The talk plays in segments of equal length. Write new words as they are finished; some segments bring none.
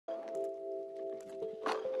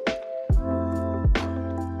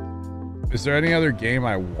Is there any other game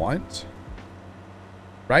I want?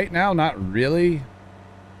 Right now, not really.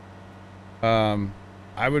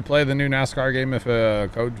 I would play the new NASCAR game if a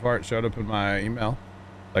code for it showed up in my email,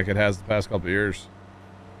 like it has the past couple of years.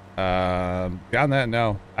 Beyond that,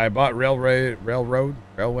 no. I bought Railway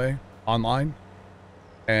online,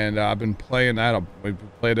 and I've been playing that. We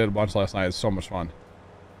played it a bunch last night. It's so much fun.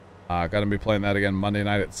 Gonna be playing that again Monday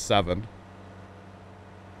night at 7.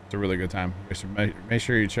 It's a really good time. You should make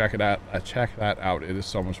sure you check it out. Check that out. It is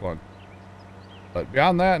so much fun. But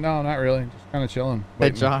beyond that, no, not really. Just kind of chilling. Hey,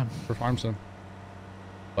 John. For Farm Sim.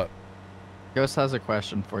 But Ghost has a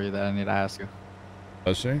question for you that I need to ask you.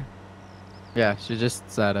 Does she? Yeah, she just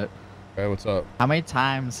said it. Okay, what's up? How many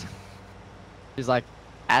times? She's like,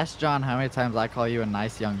 ask John how many times I call you a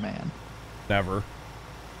nice young man. Never.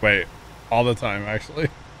 Wait, all the time, actually.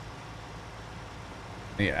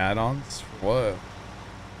 Any add-ons? For what?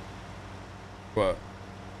 What?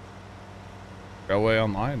 Railway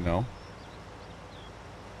Online? No.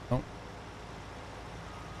 Nope.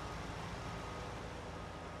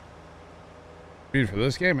 Dude, for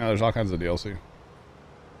this game, yeah, there's all kinds of DLC.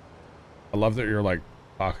 I love that you're like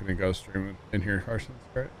talking to Ghost streaming in here, Carson.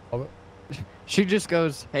 It's great. Love it. She just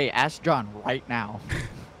goes, hey, ask John right now.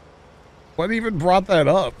 What even brought that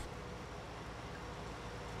up?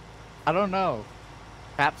 I don't know.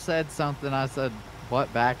 Cap said something. I said,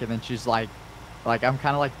 what back? And then she's like I'm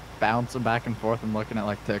kind of like bouncing back and forth and looking at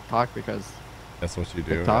like TikTok because that's what you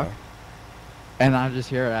do. TikTok. Yeah. And I just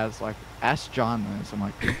hear it as like, ask John this. I'm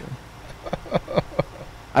like, okay.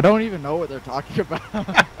 I don't even know what they're talking about.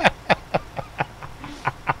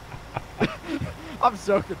 I'm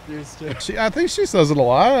so confused too. I think she says it a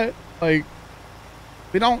lot. Like,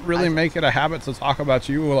 we don't really make it a habit to talk about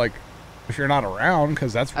you like if you're not around,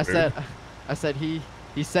 because that's rude. I said he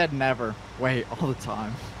said never. Wait, all the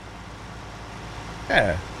time.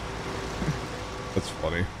 Yeah. That's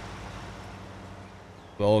funny.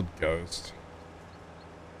 The old Ghost.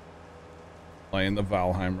 Playing the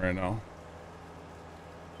Valheim right now.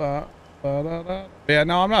 Yeah,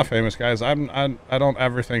 no, I'm not famous, guys. I don't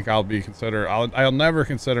ever think I'll be considered. I'll never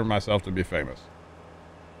consider myself to be famous.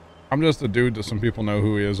 I'm just a dude that some people know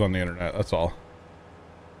who he is on the internet. That's all.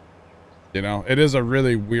 You know, it is a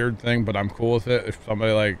really weird thing, but I'm cool with it. If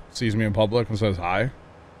somebody like sees me in public and says hi,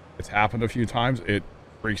 it's happened a few times. It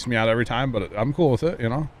freaks me out every time, but I'm cool with it. You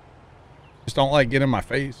know, just don't like get in my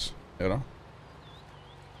face. You know.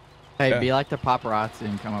 Hey, Yeah. be like the paparazzi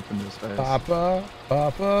and come up into his face.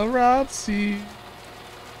 Paparazzi.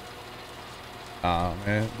 Oh,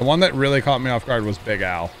 man. The one that really caught me off guard was Big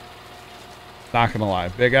Al. Not gonna lie.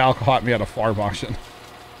 Big Al caught me at a farm auction.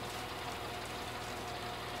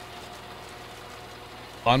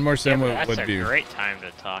 Lawnmower Sim would be... That's a great time to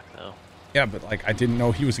talk, though. Yeah, but, like, I didn't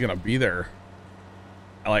know he was gonna be there.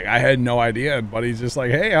 Like, I had no idea, but he's just like,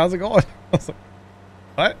 hey, how's it going? I was like,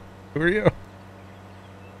 what? Who are you?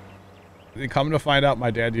 Come to find out, my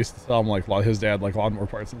dad used to sell him like his dad like lawnmower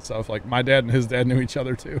parts and stuff. Like my dad and his dad knew each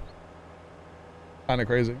other too. Kind of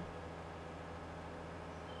crazy.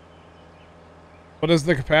 What is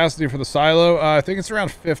the capacity for the silo? I think it's around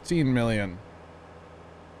 15 million.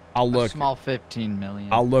 I'll look. A small 15 million.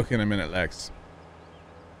 I'll look in a minute, Lex.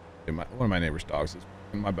 One of my neighbor's dogs is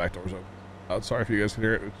my back door's open. Oh, sorry if you guys can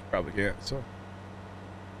hear it. You probably can't. So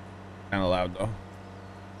kind of loud though.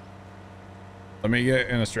 Let me get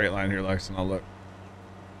in a straight line here, Lex, and I'll look.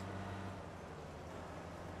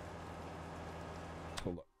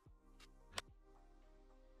 Hold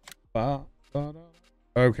up.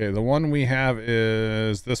 Okay, the one we have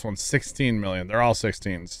is this one, 16 million. They're all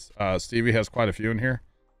 16s. Stevie has quite a few in here.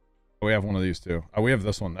 Oh, we have one of these too. Oh, we have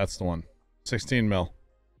this one. That's the one. 16 mil.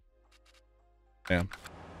 Yeah.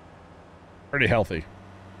 Pretty healthy.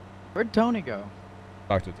 Where'd Tony go?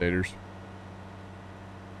 Talk to Taters.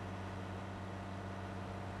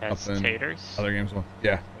 That's Taters? Other games one.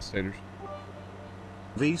 Yeah, that's Taters.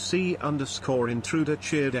 VC_intruder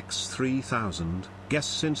cheered X3000. Guess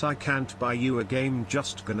since I can't buy you a game,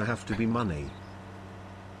 just gonna have to be money.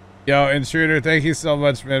 Yo, Intruder, thank you so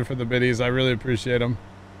much, man, for the biddies. I really appreciate them.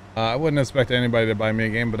 I wouldn't expect anybody to buy me a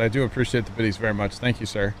game, but I do appreciate the biddies very much. Thank you,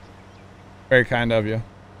 sir. Very kind of you.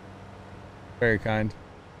 Very kind.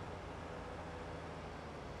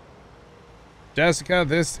 Jessica,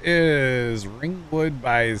 this is Ringwood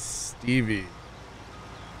by Stevie.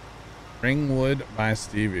 Ringwood by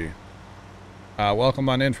Stevie. Welcome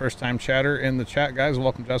on in, first time chatter in the chat, guys.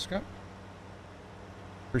 Welcome, Jessica.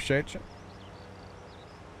 Appreciate you.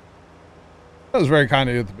 That was very kind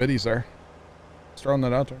of you with the biddies there. Just throwing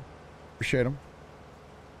that out there. Appreciate them.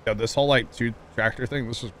 Yeah, this whole like 2 tractor thing,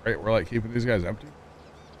 this is great. We're like keeping these guys empty.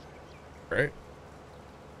 Great.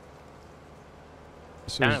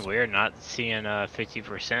 Kind of weird not seeing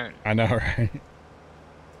 50%. I know, right?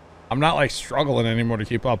 I'm not like struggling anymore to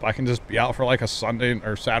keep up. I can just be out for like a Sunday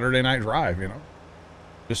or Saturday night drive, you know?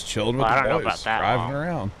 Just chilled with the boys, driving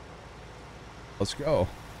around. Let's go.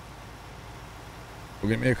 We'll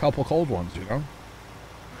get me a couple cold ones, you know?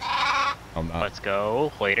 I'm not. Let's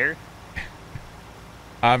go later.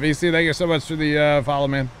 VC, thank you so much for the follow,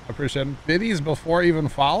 man. I appreciate it. Biddies before even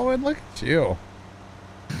following? Look at you.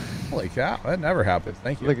 Holy cow, that never happens.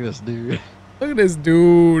 Thank you. Look at this dude. Look at this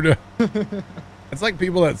dude. It's like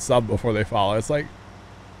people that sub before they follow. It's like,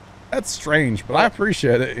 that's strange, but I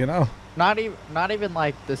appreciate it, you know? Not even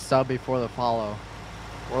like the sub before the follow.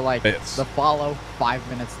 Or like the follow 5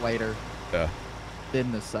 minutes later. Yeah.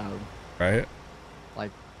 Then the sub. Right?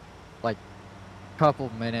 Like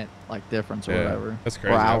couple minute like difference or whatever. That's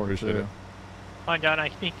crazy. I appreciate it. Come on, John, I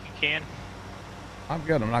think you can. I'm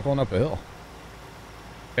good. I'm not going up a hill.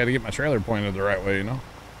 Got to get my trailer pointed the right way, you know?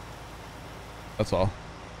 That's all.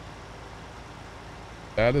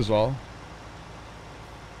 That is all.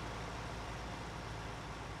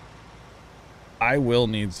 I will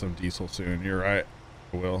need some diesel soon. You're right.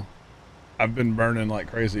 I will. I've been burning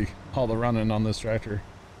like crazy all the running on this tractor.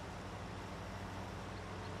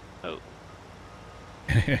 Oh.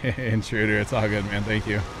 Intruder, it's all good, man. Thank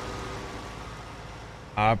you.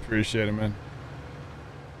 I appreciate it, man.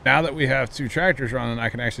 Now that we have 2 tractors running, I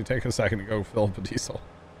can actually take a second to go fill up a diesel.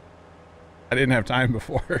 I didn't have time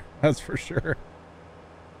before, that's for sure.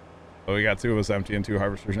 But we got 2 of us empty and 2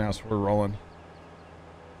 harvesters now, so we're rolling.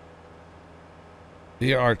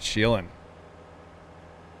 We are chilling.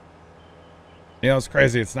 You know, it's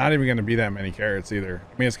crazy. It's not even going to be that many carrots either.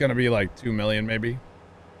 I mean, it's going to be like 2 million maybe,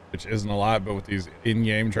 which isn't a lot, but with these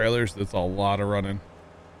in-game trailers, that's a lot of running.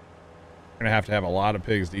 We're going to have a lot of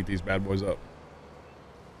pigs to eat these bad boys up.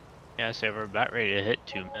 Yeah, so we're about ready to hit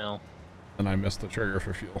 2 mil. And I missed the trigger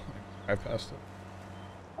for fuel. I passed it.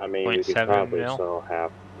 I mean, we could probably sell half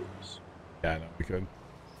of these. Yeah, I know, we could.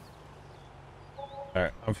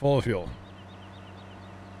 Alright, I'm full of fuel.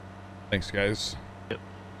 Thanks, guys. Yep.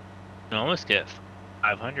 You almost get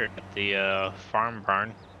 500 at the farm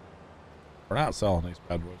barn. We're not selling these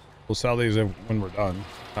bad boys. We'll sell these when we're done.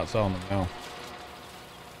 Not selling them now.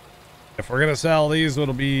 If we're going to sell these,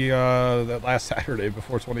 it'll be that last Saturday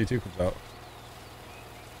before 22 comes out.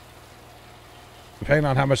 Depending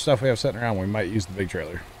on how much stuff we have sitting around, we might use the big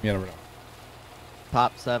trailer. You never know.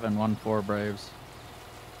 Top 7, 1-4 Braves.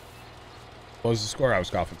 What was the score? I was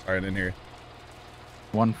coughing. Sorry, I didn't hear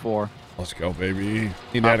you. 1-4. Let's go, baby.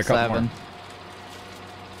 Need to add a couple more.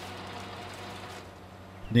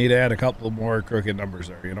 Need to add a couple more crooked numbers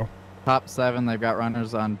there, you know? Top 7, they've got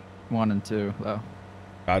runners on 1 and 2, though.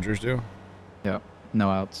 Dodgers do? Yep.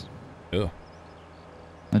 No outs. Yeah.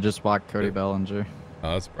 I just walked Cody Bellinger.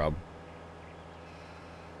 Oh, that's a problem.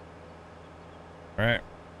 Alright.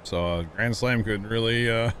 So, Grand Slam could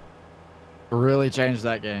really, really change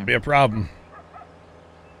that game. Be a problem.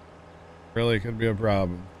 Really could be a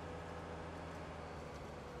problem.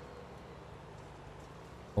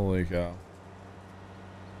 Holy cow.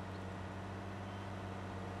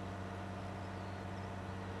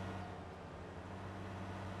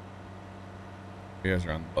 You guys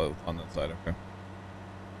are on both on that side, okay?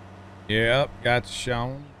 Yep, got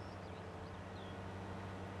shown.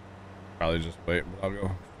 Probably just wait, but I'll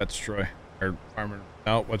go fetch Troy. Or Farmer.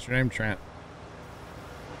 No, what's your name? Trent.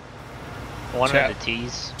 One of the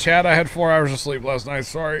T's. Chad, I had 4 hours of sleep last night.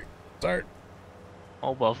 Sorry. Start.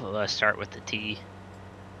 Oh, both of us start with the T.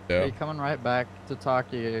 Yeah. Are you coming right back to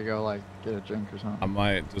talk? You gotta go, like, get a drink or something? I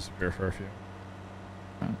might disappear for a few.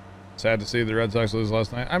 Okay. Sad to see the Red Sox lose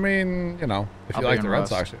last night. I mean, you know, if you like the Red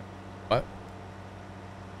Sox. What?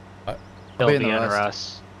 What? He'll be in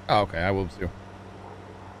Russ. Oh, okay. I will too.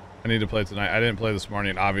 I need to play tonight. I didn't play this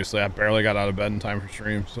morning, obviously. I barely got out of bed in time for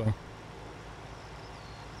stream, so.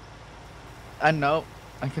 I know.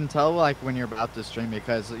 I can tell, like, when you're about to stream,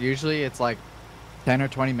 because usually it's like 10 or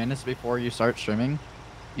 20 minutes before you start streaming,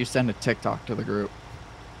 you send a TikTok to the group.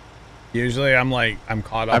 Usually I'm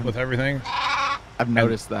caught up with everything. I've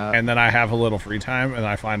noticed that. And then I have a little free time, and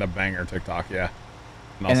I find a banger TikTok, yeah.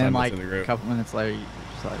 And I'll send it to the group. A couple minutes later, you're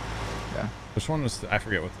just like, yeah. Which one was, I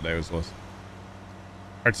forget what today was.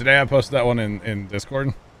 Or today I posted that one in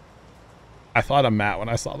Discord. I thought of Matt when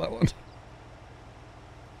I saw that one.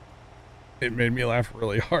 It made me laugh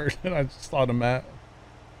really hard, and I just thought of Matt.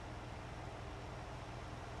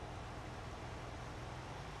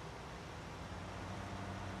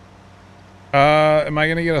 Am I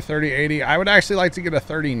going to get a 3080? I would actually like to get a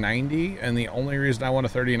 3090, and the only reason I want a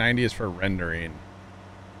 3090 is for rendering.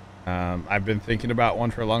 I've been thinking about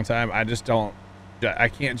one for a long time. I just don't I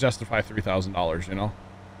can't justify $3,000, you know?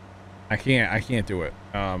 I can't do it.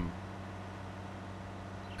 I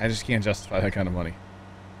just can't justify that kind of money.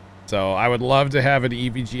 So I would love to have an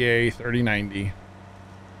EVGA 3090.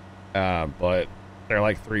 But they're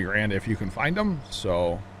like $3 grand if you can find them.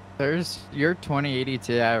 So There's your 2080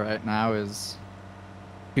 Ti right now is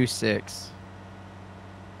 $2,600.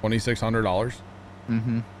 $2,600.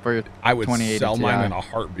 For your I would 2080 sell mine Ti. in a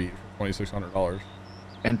heartbeat for $2,600.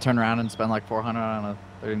 And turn around and spend like $400 on a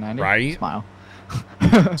 3090. Right? Smile.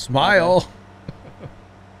 Smile.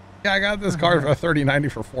 Yeah, I got this car for a 3090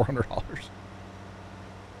 for $400.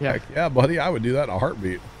 Yeah. Heck yeah, buddy, I would do that in a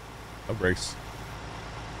heartbeat. No brakes.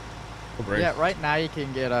 No brakes. Yeah, right now you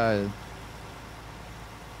can get a.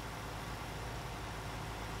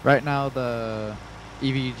 Right now the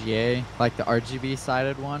EVGA, like the RGB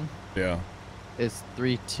sided one, Yeah. is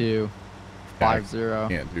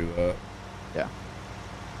 3250. Can't do that. Yeah.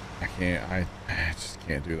 I just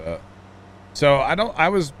can't do that. So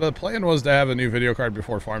the plan was to have a new video card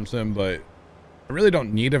before Farm Sim, but I really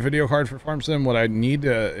don't need a video card for Farm Sim. What I need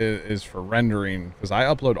is for rendering, because I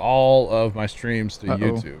upload all of my streams to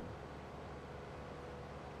YouTube.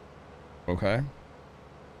 Okay.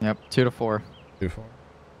 Yep, 2 to 4. 2 4.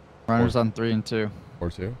 Runners on 3 and 2.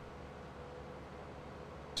 4 2.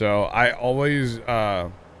 So I always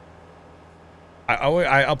I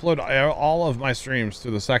upload all of my streams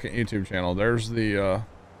to the second YouTube channel. There's the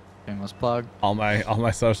Shameless plug. all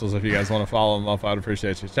my socials. If you guys want to follow them up, I'd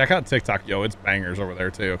appreciate you. Check out TikTok, yo. It's bangers over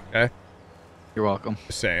there too. Okay. You're welcome.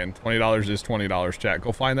 Just saying, $20 is $20. Chat.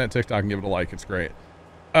 Go find that TikTok and give it a like. It's great.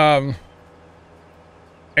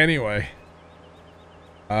 Anyway,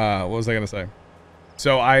 what was I gonna say?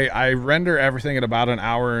 So I render everything at about 1.5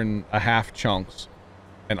 hour chunks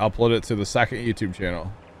and upload it to the second YouTube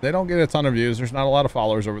channel. They don't get a ton of views. There's not a lot of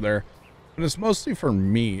followers over there, but it's mostly for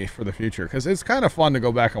me for the future, because it's kind of fun to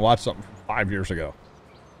go back and watch something from 5 years ago.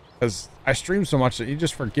 Because I stream so much that you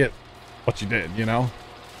just forget what you did, you know?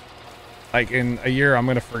 Like in a year, I'm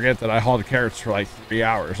going to forget that I hauled carrots for like 3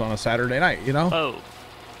 hours on a Saturday night, you know? Oh.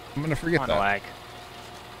 I'm going to forget that. Lag.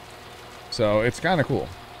 So it's kind of cool.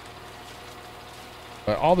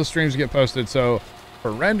 But all the streams get posted, so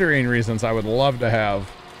for rendering reasons, I would love to have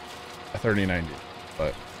a 3090,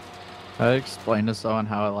 but I explained to someone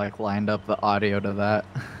how I like lined up the audio to that.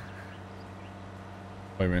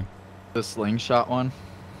 what do you mean? The slingshot one.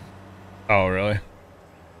 Oh, really?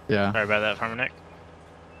 Yeah. Sorry about that, Farmer Nick.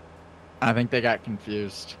 I think they got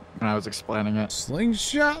confused when I was explaining it.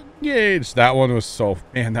 Slingshot gauge. That one was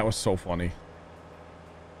that was so funny.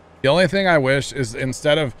 The only thing I wish is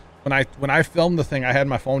instead of when I filmed the thing, I had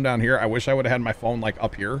my phone down here. I wish I would have had my phone like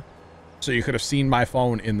up here, so you could have seen my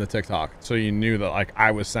phone in the TikTok, so you knew that like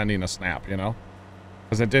I was sending a snap, you know,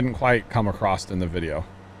 because it didn't quite come across in the video.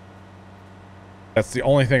 That's the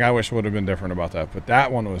only thing I wish would have been different about that. But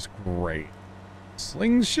that one was great.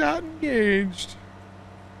 Slingshot engaged.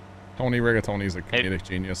 Tony Rigatoni's a comedic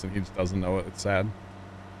genius, and he just doesn't know it. It's sad.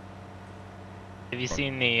 Have you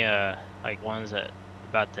seen the like ones that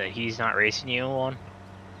about the he's not racing you one?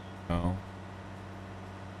 No.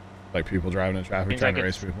 Like people driving in traffic Seems trying like to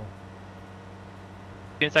race people.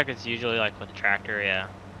 Seems like it's usually like with a tractor, yeah.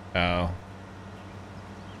 Oh.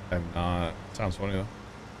 I'm not. Sounds funny though.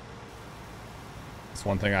 It's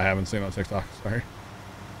one thing I haven't seen on TikTok. Sorry.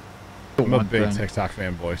 I'm a big TikTok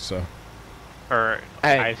fanboy, so. Or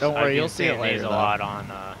hey, don't worry, you'll see it later. A lot on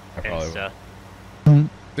I probably Insta. will.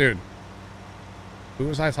 Dude, who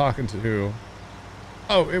was I talking to?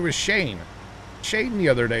 Oh, it was Shane. Shane the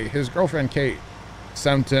other day, his girlfriend Kate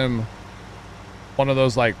sent him one of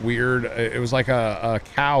those like weird. It was like a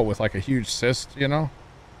cow with like a huge cyst, you know.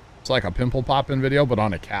 It's like a pimple popping video, but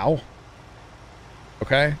on a cow.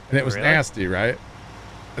 Okay, and it was Really? nasty, right?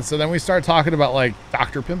 And so then we start talking about like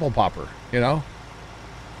Dr. Pimple Popper, you know.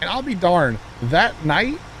 And I'll be darned, that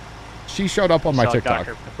night she showed up on my TikTok.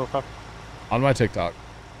 On my TikTok.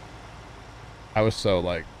 I was so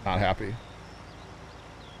like not happy.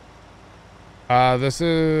 This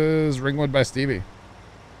is Ringwood by Stevie.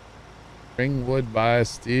 Ringwood by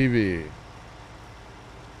Stevie.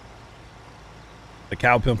 The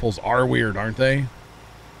cow pimples are weird, aren't they?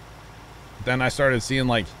 Then I started seeing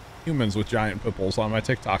like humans with giant pimples on my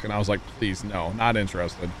TikTok, and I was like, please, no, not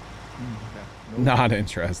interested. Okay. Not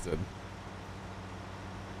interested.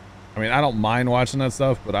 I mean, I don't mind watching that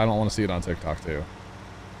stuff, but I don't want to see it on TikTok too.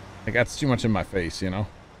 Like, that's too much in my face, you know?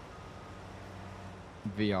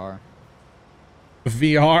 VR.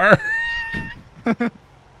 VR?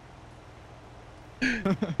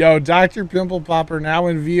 Yo, Dr. Pimple Popper now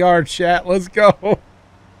in VR chat. Let's go.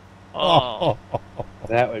 Oh.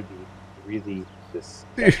 That would be really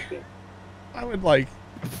disgusting. I would like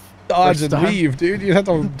dodge First and time. weave, dude. You'd have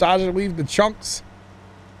to dodge and weave the chunks.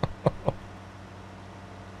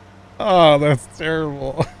 Oh, that's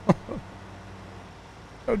terrible.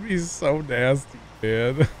 That would be so nasty,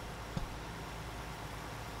 man.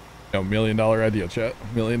 No, $1 million idea, chat.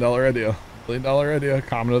 $1 million idea. $1 million idea.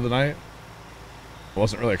 Comment of the night. It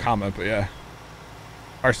wasn't really a comment, but yeah.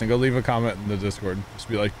 Carson, go leave a comment in the Discord. Just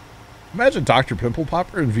be like, imagine Dr. Pimple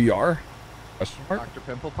Popper in VR? Question mark? Dr.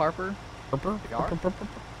 Pimple Parper? Purper? VR?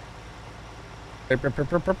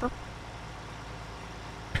 Purper?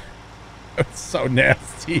 It's so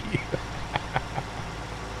nasty.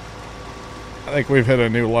 I think we've hit a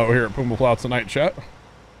new low here at Puma Plow tonight, chat.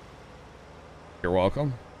 You're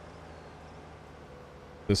welcome.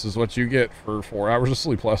 This is what you get for 4 hours of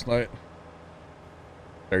sleep last night.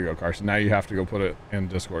 There you go, Carson. Now you have to go put it in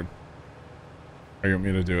Discord. Or you want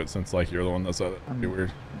me to do it since like you're the one that said it? It'd be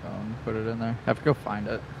weird. Put it in there. Have to go find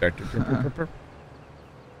it.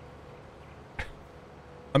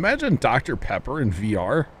 Imagine Dr. Pepper in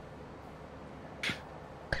VR.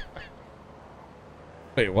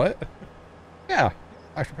 Wait, what? Yeah,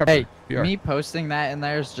 Dr. Pepper. Hey, VR. me posting that in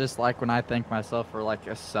there is just like when I thank myself for like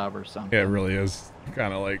a sub or something. Yeah, it really is.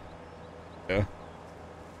 Kind of like, yeah.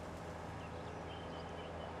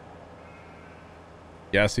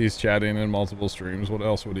 Yes, he's chatting in multiple streams. What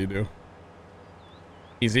else would he do?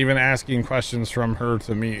 He's even asking questions from her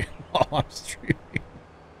to me while I'm streaming.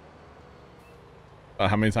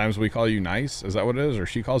 How many times we call you nice? Is that what it is? Or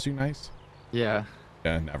she calls you nice? Yeah.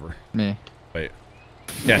 Yeah, never. Me. Wait.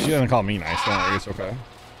 Yeah, she doesn't call me nice. Don't worry, it's okay.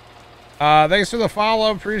 Thanks for the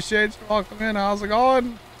follow. Appreciate you. Welcome in. How's it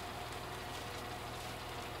going?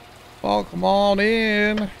 Welcome on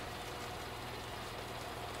in.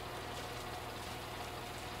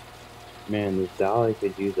 Man, this Dolly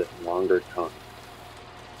could use a longer tongue.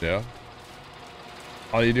 Yeah.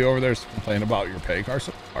 All you do over there is complain about your pay,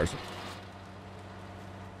 Carson.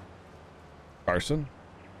 Carson?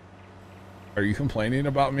 Are you complaining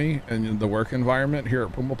about me and the work environment here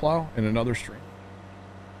at Puma Plow in another stream?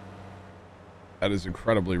 That is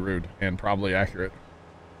incredibly rude and probably accurate.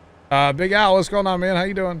 Big Al, what's going on, man? How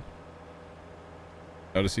you doing?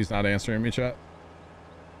 Notice he's not answering me, chat.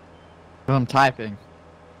 I'm typing.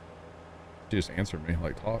 He just answered me,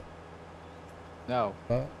 like, talk. No.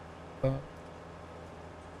 You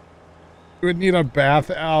would need a bath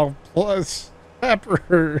Al plus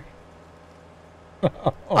pepper.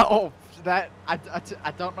 Oh, that I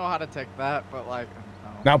don't know how to take that, but like.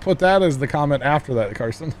 No. Now put that as the comment after that,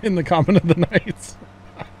 Carson, in the comment of the night.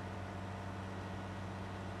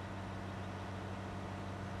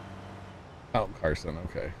 Oh, Carson,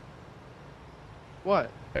 okay.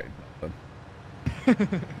 What? Okay,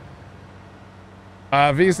 nothing.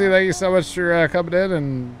 VC, thank you so much for coming in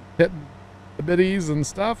and hitting the biddies and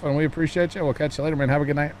stuff, and we appreciate you. We'll catch you later, man. Have a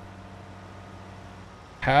good night.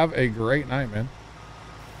 Have a great night, man.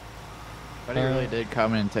 But he really did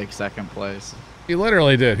come in and take second place. He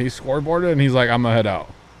literally did. He scoreboarded, and he's like, I'm gonna head out.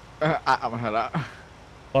 I'm gonna head out.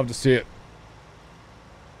 Love to see it.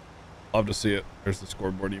 Love to see it. There's the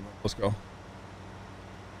scoreboard email. Let's go.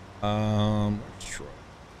 Where's Troy?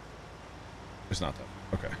 It's not that.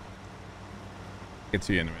 Okay. Get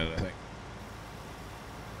to you in a minute, I think.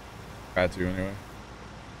 Got to anyway.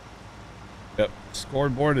 Yep.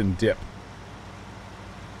 Scoreboard and dip.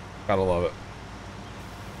 Gotta love it.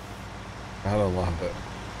 Gotta love it.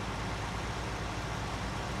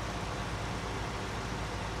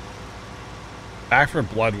 Back for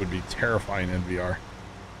Blood would be terrifying in VR.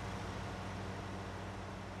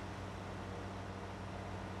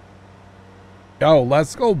 Yo,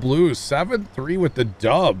 let's go Blues. 7-3 with the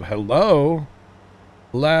dub. Hello.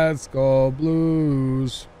 Let's go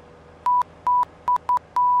Blues.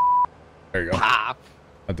 There you go. Pop.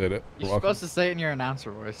 I did it. You're welcome. supposed to say it in your announcer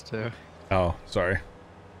voice too. Oh, sorry.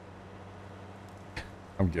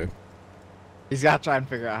 I'm good. He's got to try and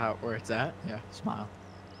figure out where it's at. Yeah, smile.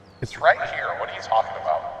 It's right here. What are you talking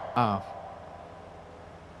about? Oh.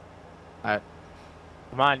 Alright.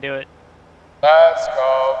 Come on, do it. Let's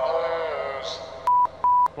go Blues.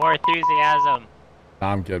 More enthusiasm.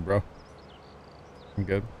 Nah, I'm good, bro. I'm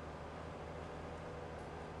good.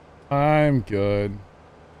 I'm good.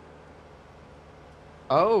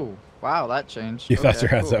 Oh, wow, that changed. You thought Okay, your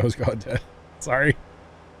headset cool. was going dead. Sorry.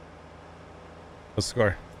 What's the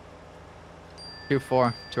score?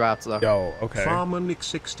 2-4. 2 outs though. Yo, okay. Farmer Nick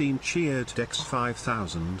 16 cheered Dex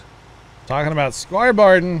 5000. Talking about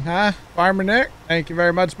scoreboarding, huh? Farmer Nick, thank you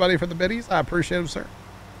very much, buddy, for the biddies. I appreciate them, sir.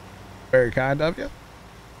 Very kind of you.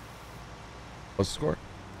 What's the score?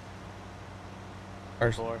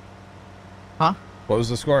 Four. Huh? What was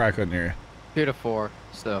the score? I couldn't hear 2 to 4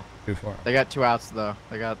 still. 2-4. They got 2 outs though.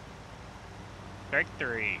 They got Strike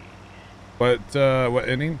 3. What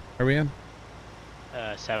inning are we in?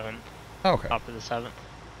 7th. Oh, okay. Top of the 7th.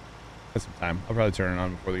 That's some time. I'll probably turn it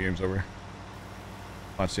on before the game's over.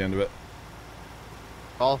 Watch the end of it.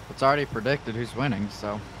 well, it's already predicted who's winning,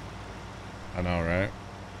 so I know, right?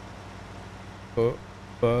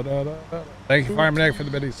 Thank you, Fireman Egg, for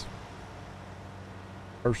the biddies.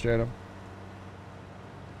 Appreciate them.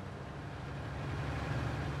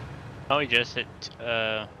 Oh, we just hit,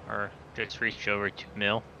 or just reached over 2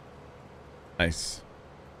 mil. Nice.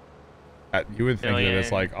 You would think that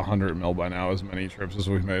it's like 100 mil by now, as many trips as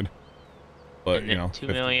we've made. But, you know,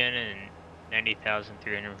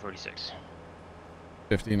 2,090,346.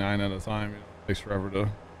 59 at a time. You know, it takes forever to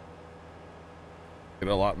get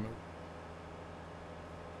a lot moved.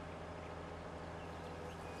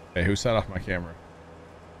 Hey, who set off my camera?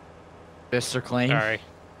 Mr. Clean. Sorry.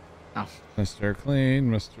 Oh. Mr.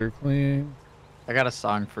 Clean, Mr. Clean. I got a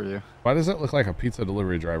song for you. Why does it look like a pizza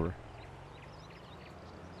delivery driver?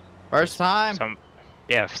 First time.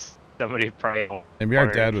 Yeah, somebody probably. Maybe our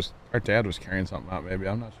dad was carrying something out. Maybe,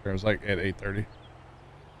 I'm not sure. It was like at 8:30.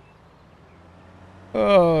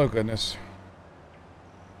 Oh goodness.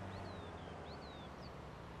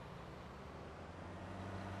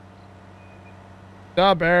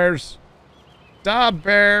 Da Bears. Da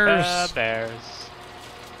Bears. Bears.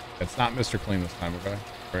 It's not Mr. Clean this time, okay?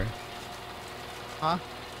 Right? Huh?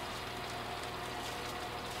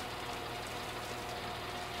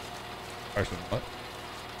 Carson, what?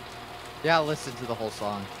 Yeah, I'll listen to the whole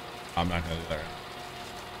song. I'm not gonna do that.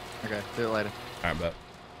 Okay, do it later. Alright, bet.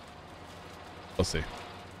 We'll see.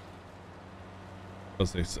 We'll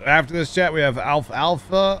see. So after this chat, we have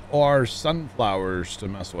alfalfa or sunflowers to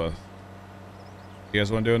mess with. You guys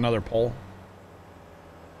want to do another poll?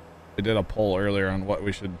 We did a poll earlier on what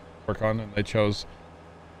we should work on, and they chose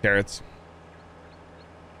carrots.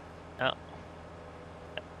 Oh.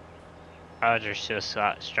 Rogers just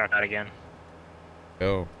struck out again.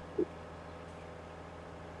 Go.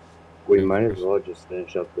 We might as well just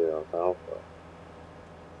finish up the alfalfa.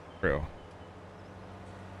 True.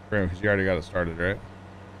 True, because you already got it started, right?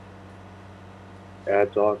 Yeah,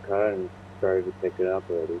 it's all cut and started to pick it up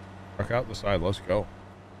already. Truck out the side. Let's go.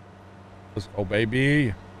 Let's go,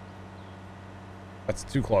 baby. That's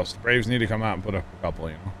too close. The Braves need to come out and put up a couple,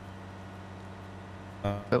 you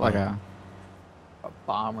know. Put like a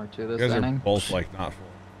bomb or two this you guys inning. are both like not full.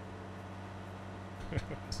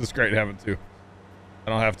 This is great having two. I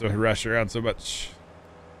don't have to rush around so much.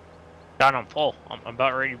 God, I'm full. I'm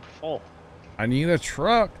about ready for full. I need a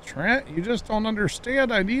truck, Trent. You just don't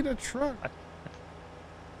understand. I need a truck.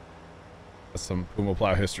 That's some Puma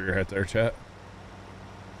Plow history right there, chat.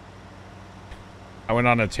 I went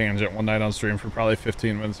on a tangent one night on stream for probably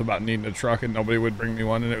 15 minutes about needing a truck, and nobody would bring me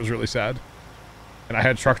one, and it was really sad. And I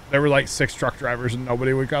had there were like 6 truck drivers, and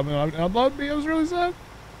nobody would come and unload me. It was really sad.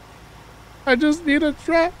 I just need a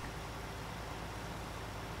truck.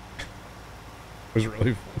 It was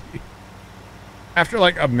really funny. After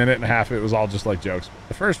like a minute and a half, it was all just like jokes.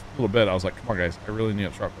 The first little bit, I was like, come on, guys. I really need a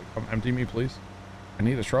truck. Like, come empty me, please. I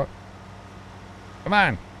need a truck. Come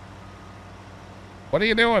on. What are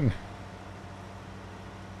you doing?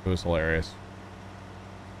 It was hilarious.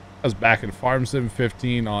 I was back in Farm Sim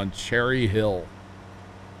 15 on Cherry Hill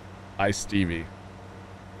by Stevie.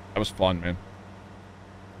 That was fun, man.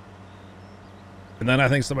 And then I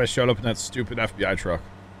think somebody showed up in that stupid FBI truck.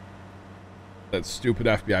 That stupid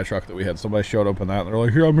FBI truck that we had. Somebody showed up in that, and they're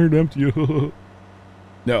like, here, I'm here to empty you.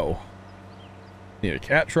 No. Need a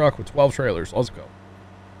cat truck with 12 trailers. Let's go.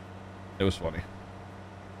 It was funny.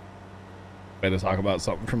 We had to talk about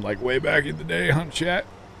something from like way back in the day, huh, chat?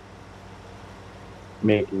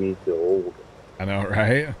 Making me feel old. I know,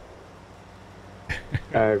 right?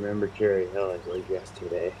 I remember Cherry Hill like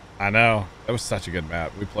yesterday. I know. That was such a good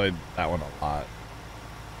map. We played that one a lot.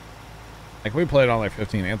 Like, we played on like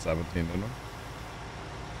 15 and 17, didn't we?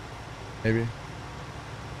 Maybe.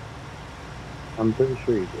 I'm pretty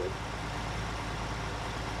sure you did.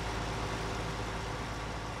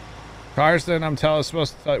 Carson,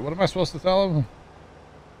 supposed to tell, what am I supposed to tell him?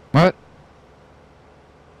 What?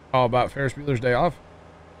 Oh, about Ferris Bueller's Day Off?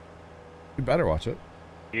 You better watch it.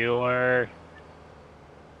 You are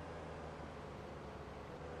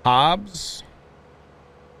Hobbs.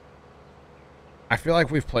 I feel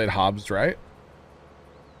like we've played Hobbs, right?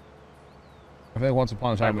 I think once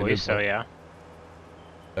upon a time we did. So, yeah.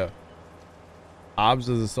 Yeah. Hobbs,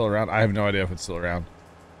 is it still around? I have no idea if it's still around.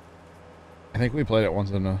 I think we played it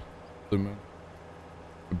once in a Blue Moon.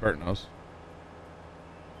 Bert knows.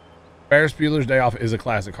 Ferris Bueller's Day Off is a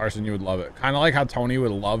classic. Carson, you would love it. Kind of like how Tony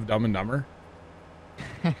would love Dumb and Dumber.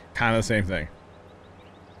 Kind of the same thing.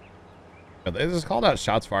 But they just called out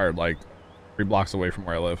shots fired like 3 blocks away from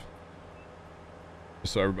where I live.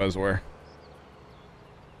 Just so everybody's aware.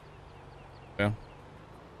 Yeah.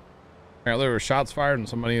 Apparently there were shots fired and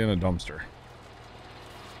somebody in a dumpster.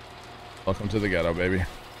 Welcome to the ghetto, baby.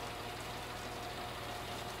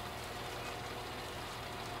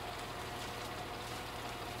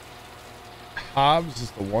 Hobbs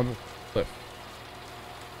is the one with the cliff.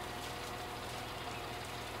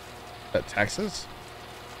 Is that Texas?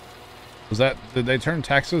 Was that, did they turn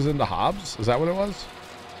Texas into Hobbs? Is that what it was?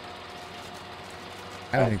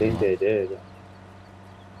 I think they did.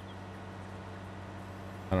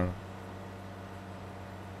 I don't know.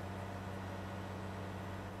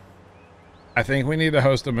 I think we need to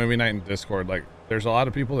host a movie night in Discord. Like, there's a lot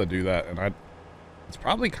of people that do that, and it's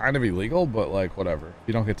probably kind of illegal, but like, whatever. If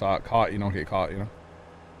you don't get caught, you don't get caught, you know?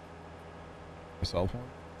 A cell phone.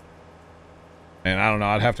 And I don't know,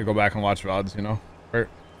 I'd have to go back and watch VODs, you know? Or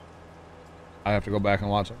I have to go back and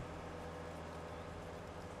watch them.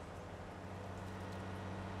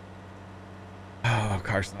 Oh,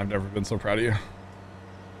 Carson, I've never been so proud of you.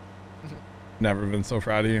 Never been so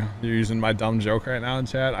proud of you. You're using my dumb joke right now in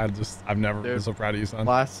chat. I've never been so proud of you, son.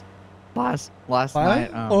 Last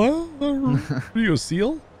night. Are you a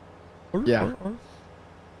seal? Yeah.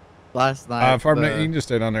 Last night. Farm Nick, you can just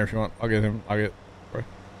stay down there if you want. I'll get him. I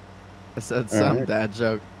said some dad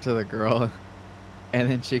joke to the girl,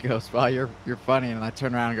 and then she goes, "Wow, you're funny." And I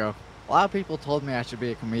turn around and go, "A lot of people told me I should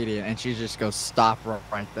be a comedian," and she just goes, "Stop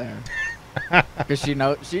right there," because she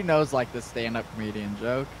knows like the stand-up comedian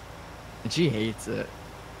joke. And she hates it.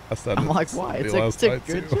 I'm like, why? It's a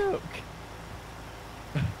good joke.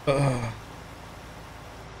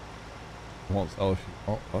 Won't sell if you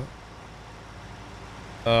won't. What?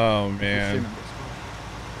 Oh, man.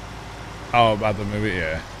 Oh, about the movie?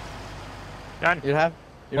 Yeah. Done.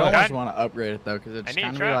 You almost want to upgrade it, though, because it's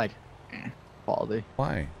kind of be like, quality.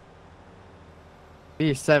 Why?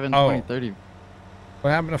 Be 7, 20, 30.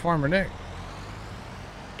 What happened to Farmer Nick?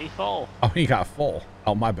 He full. Oh, he got full.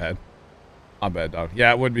 Oh, my bad. My bad, dog.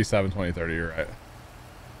 Yeah, it would be 7, 20, 30. You're right.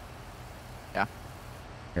 Yeah.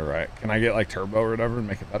 You're right. Can I get like turbo or whatever and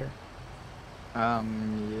make it better?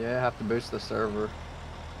 Yeah, have to boost the server.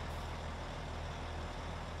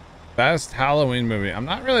 Best Halloween movie. I'm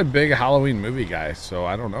not really a big Halloween movie guy, so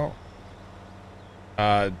I don't know.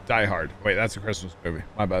 Die Hard. Wait, that's a Christmas movie.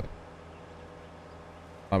 My bad.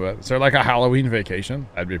 My bad. Is there like a Halloween Vacation?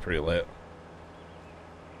 That'd be pretty lit.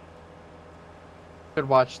 Could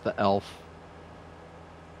watch The Elf.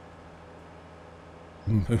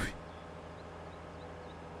 Movie.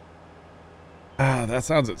 Ah, that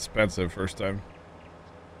sounds expensive first time.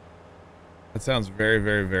 That sounds very,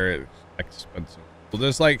 very, very expensive. We'll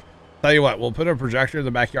just like, tell you what, we'll put a projector in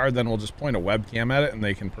the backyard, then we'll just point a webcam at it and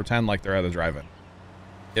they can pretend like they're at a drive-in.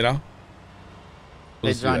 You know?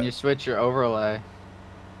 Hey John, you switch your overlay.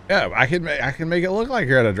 Yeah, I can make it look like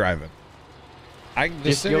you're at a drive-in. I can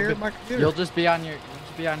just sit here at my computer. You'll just be on your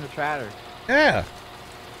tractor. Yeah.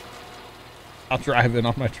 I'll drive in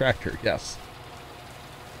on my tractor, yes.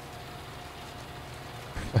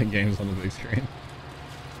 Play games on the big screen.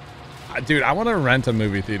 Dude, I want to rent a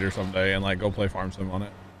movie theater someday and like go play Farm Sim on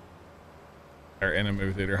it. Or in a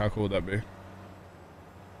movie theater. How cool would that be?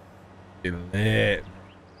 Be lit.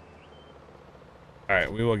 Alright,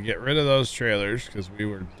 we will get rid of those trailers because we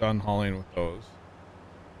were done hauling with those.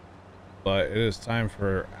 But it is time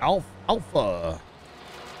for Alpha.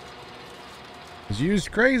 Use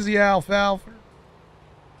crazy Alpha.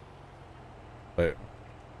 Wait.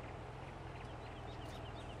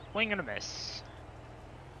 Wing and a miss.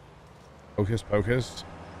 Hocus Pocus.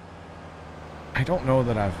 I don't know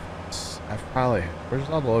that I've probably. Where's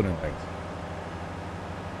all the loading legs?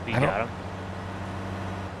 We got them.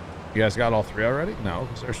 You guys got all 3 already? No,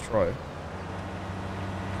 because there's Troy.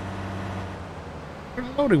 Where's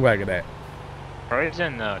the loading wagon at? Troy's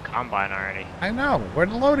in the combine already. I know. Where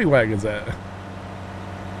the loading wagon's at?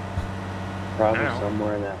 Probably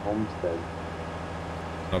somewhere in that homestead.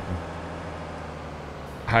 Okay.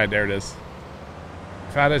 Hi, there it is.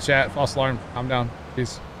 Found a chat. False alarm. Calm down.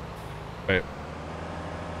 Peace. Wait.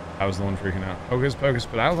 I was the one freaking out. Hocus Pocus,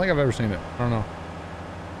 but I don't think I've ever seen it. I don't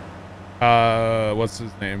know. What's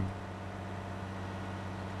his name?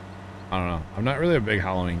 I don't know. I'm not really a big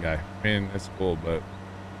Halloween guy. I mean, it's cool, but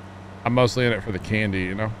I'm mostly in it for the candy,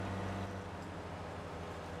 you know?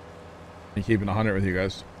 And keeping 100 with you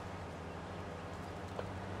guys.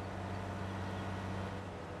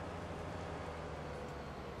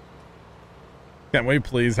 Can we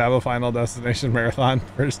please have a Final Destination marathon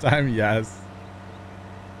first time? Yes.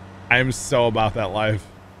 I am so about that life.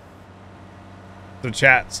 So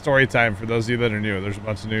chat, story time for those of you that are new. There's a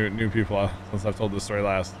bunch of new people since I've told this story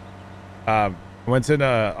last. I went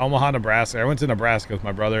to Omaha, Nebraska. I went to Nebraska with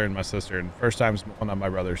my brother and my sister, and first time one of my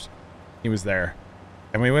brothers. He was there.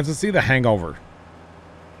 And we went to see The Hangover.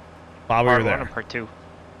 While we were Part there. 1 or part 2?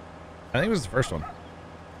 I think it was the first one.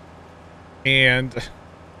 And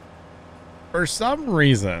for some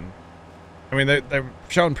reason, I mean, they're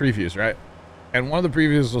showing previews, right? And one of the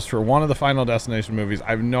previews was for one of the Final Destination movies.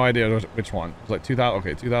 I have no idea which one. It was like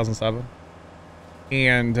 2007.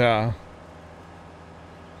 And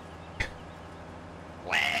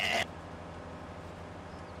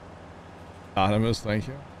Anonymous, thank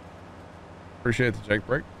you. Appreciate the Jake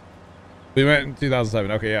break. We went in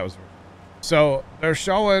 2007. Okay, yeah, it was. So they're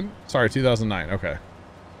showing. Sorry, 2009. Okay.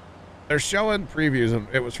 They're showing previews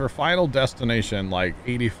of it was for Final Destination like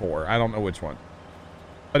 84. I don't know which one.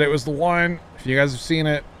 But it was the one, if you guys have seen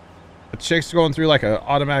it, the chick's going through like an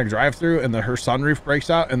automatic drive-through and her sunroof breaks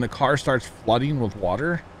out and the car starts flooding with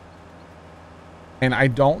water. And I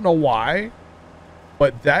don't know why,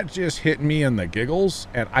 but that just hit me in the giggles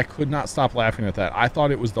and I could not stop laughing at that. I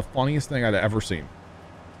thought it was the funniest thing I'd ever seen.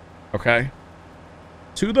 Okay?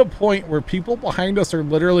 To the point where people behind us are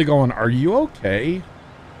literally going, "Are you okay?"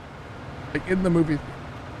 Like in the movie.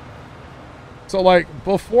 So like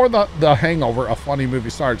before the Hangover, a funny movie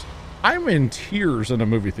starts, I'm in tears in a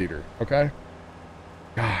movie theater. Okay.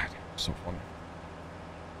 God, so funny.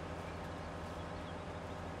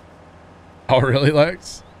 Oh, really,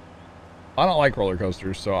 Lex? I don't like roller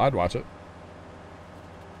coasters, so I'd watch it. It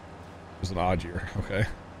was an odd year. Okay.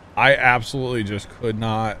 I absolutely just could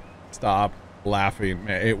not stop laughing.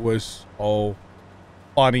 Man, it was so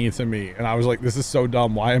funny to me. And I was like, this is so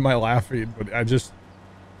dumb. Why am I laughing? But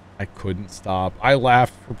I couldn't stop. I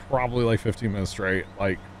laughed for probably like 15 minutes straight.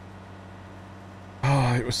 Like,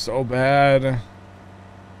 oh, it was so bad.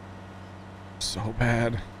 So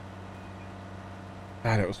bad.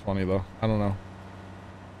 God, it was funny though. I don't know.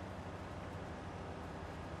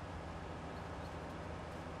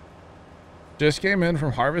 Just came in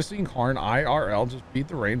from harvesting corn IRL. Just beat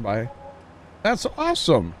the rain by. That's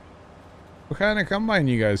awesome. What kind of combine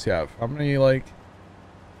you guys have? How many, like,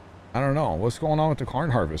 I don't know. What's going on with the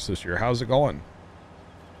corn harvest this year? How's it going? How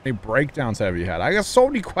many breakdowns have you had? I got so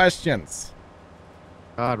many questions.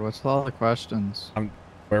 God, what's all the questions?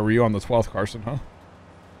 Where were you on the 12th, Carson, huh?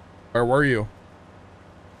 Where were you?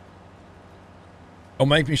 Don't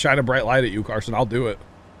make me shine a bright light at you, Carson. I'll do it.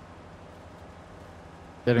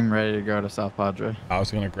 Getting ready to go to South Padre. I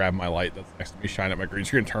was going to grab my light that's next to me, shine at my green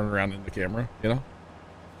screen, turn around in the camera, you know?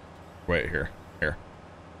 Wait, here,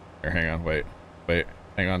 hang on, wait,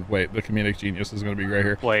 hang on, wait. The comedic genius is going to be right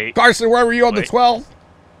here. Wait. Carson, where were you on the 12th?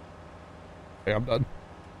 Okay, I'm done.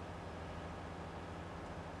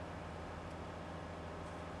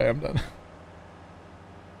 Okay, I'm done.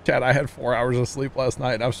 Chad, I had 4 hours of sleep last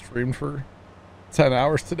night. I've streamed for 10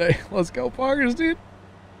 hours today. Let's go, Poggers, dude.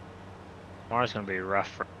 Tomorrow's going to be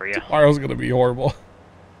rough for you. Tomorrow's going to be horrible.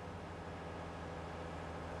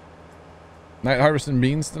 Night harvesting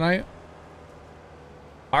beans tonight.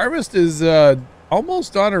 Harvest is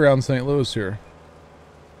almost done around St. Louis here.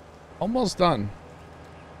 Almost done.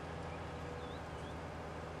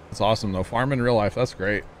 That's awesome though. Farm in real life. That's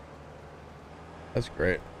great. That's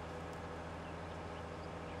great.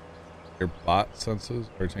 Your bot senses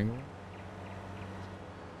are tingling.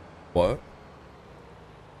 What?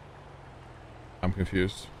 I'm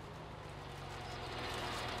confused.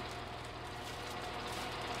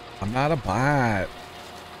 I'm not a bot.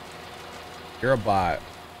 You're a bot.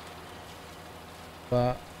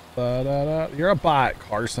 You're a bot,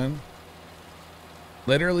 Carson.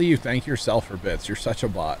 Literally, you thank yourself for bits. You're such a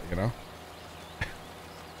bot, you know?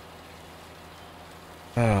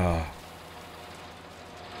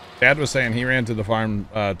 Dad was saying he ran to the farm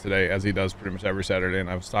today, as he does pretty much every Saturday, and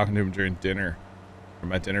I was talking to him during dinner, or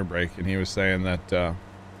my dinner break, and he was saying that,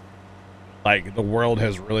 like, the world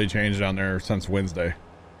has really changed down there since Wednesday.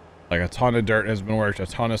 Like, a ton of dirt has been worked, a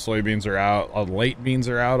ton of soybeans are out, late beans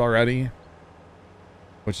are out already,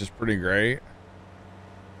 which is pretty great.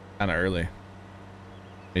 Kind of early.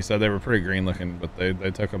 He said they were pretty green looking, but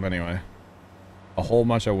they took them anyway. A whole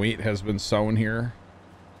bunch of wheat has been sown here.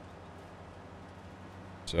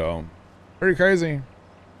 So, pretty crazy.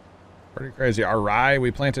 Pretty crazy. Our rye,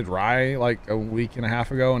 we planted rye like a week and a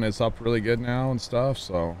half ago, and it's up really good now and stuff,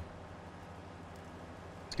 so.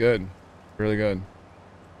 It's good. Really good.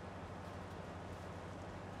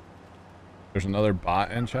 There's another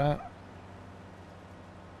bot in chat.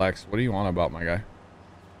 Lex, what do you want about my guy?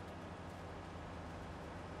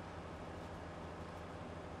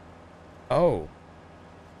 Oh.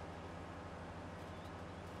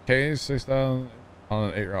 Okay, 6,000. On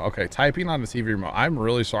an 8-year-old. Okay, typing on the TV remote. I'm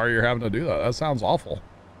really sorry you're having to do that. That sounds awful.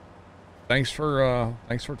 Thanks for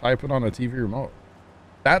typing on a TV remote.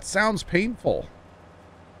 That sounds painful.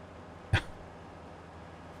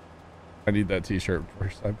 I need that t-shirt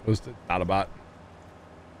first. I posted. Not a bot.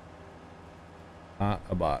 Not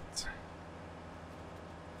a bot.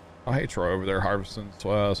 Oh, hey, Troy over there harvesting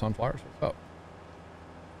sunflowers. What's up?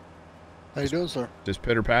 How you doing, sir? Just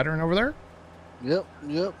pitter pattering over there? Yep.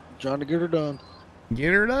 Trying to get her done.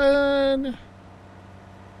 Get her done.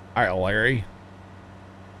 All right, Larry.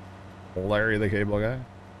 Larry, the cable guy.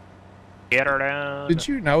 Get her down. Did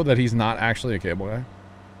you know that he's not actually a cable guy?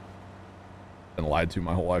 Been lied to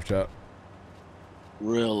my whole life, chat.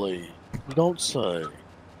 Really? Don't say.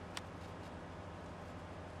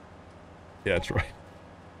 Yeah, that's right.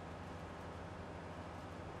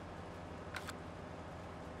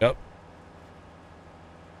 Yep.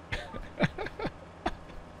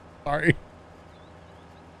 Sorry.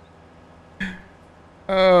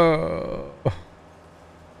 Oh.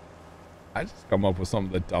 I just come up with some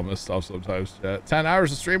of the dumbest stuff sometimes, chat. 10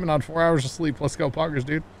 hours of streaming on 4 hours of sleep. Let's go, Poggers,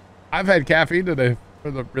 dude. I've had caffeine today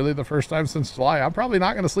for really the first time since July. I'm probably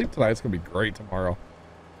not going to sleep tonight. It's going to be great tomorrow.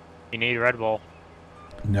 You need Red Bull.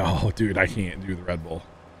 No, dude, I can't do the Red Bull.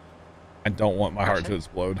 I don't want my heart to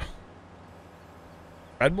explode.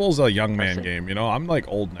 Red Bull's a young man game, you know? I'm like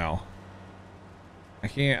old now. I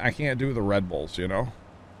can't do the Red Bulls, you know?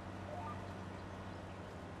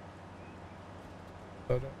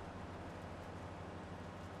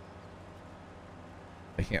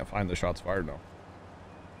 I can't find the shots fired now.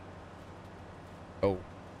 Oh.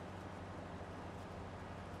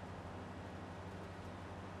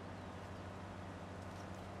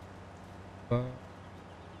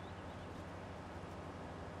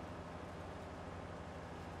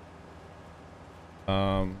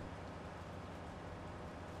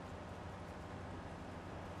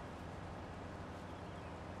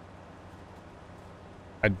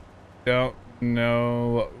 I don't know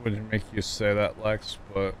what would make you say that, Lex,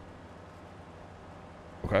 but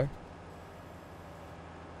okay.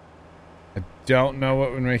 I don't know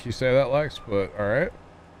what would make you say that, Lex, but all right.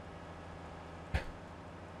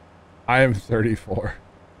 I am 34.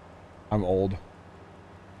 I'm old.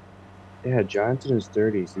 Yeah, John's in his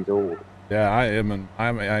 30s. He's old. Yeah, I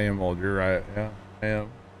am old. You're right. Yeah, I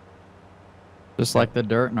am. Just like the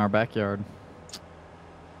dirt in our backyard.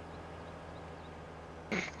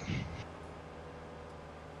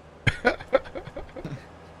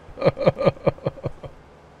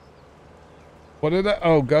 What did that?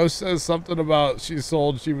 Oh, Ghost says something about she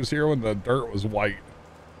was here when the dirt was white.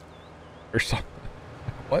 Or something.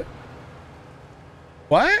 What?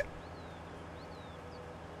 What?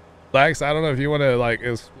 Lex, I don't know if you want to like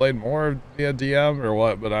explain more via DM or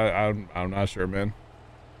what, but I'm not sure, man.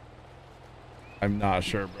 I'm not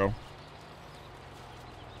sure, bro.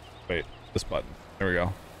 Wait, this button. There we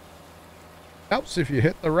go. Helps if you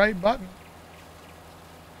hit the right button.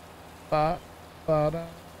 Ba-da.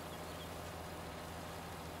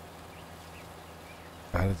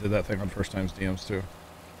 I did that thing on first times DMs too.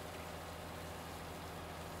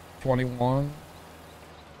 21.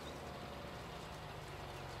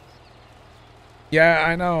 Yeah,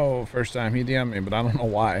 I know. First time he DM'd me, but I don't know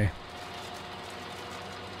why.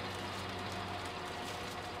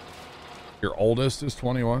 Your oldest is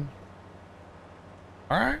 21.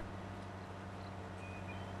 All right.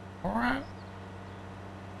 All right.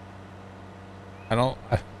 I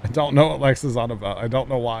don't know what Lex is on about. I don't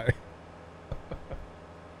know why.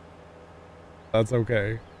 That's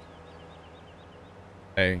okay.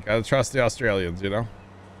 Hey, gotta trust the Australians, you know?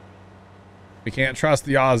 We can't trust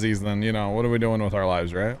the Aussies, then, you know, what are we doing with our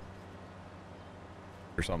lives, right?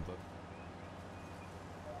 Or something.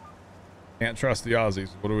 Can't trust the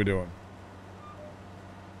Aussies. What are we doing?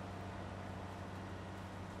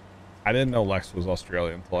 I didn't know Lex was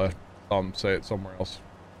Australian until I saw him say it somewhere else.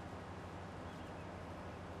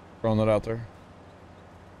 Throwing that out there.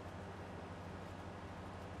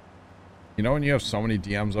 You know when you have so many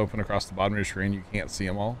DMs open across the bottom of your screen, you can't see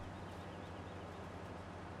them all?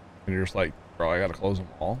 And you're just like, bro, I gotta close them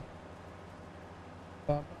all?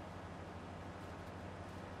 It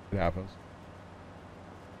happens.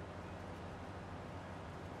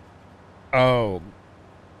 Oh.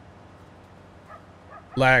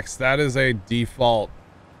 Lex, that is a default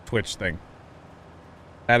Twitch thing.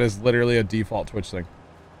 That is literally a default Twitch thing.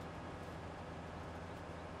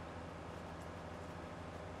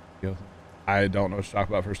 I don't know what to talk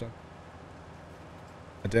about first time.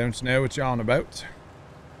 I don't know what you're on about.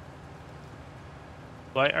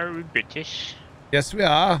 Why are we British? Yes, we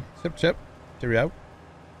are. Chip, chip. Cheerio.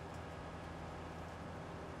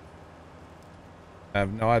 I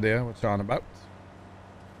have no idea what you're on about.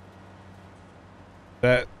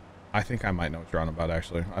 That, I think I might know what you're on about,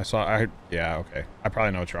 actually. Yeah, okay. I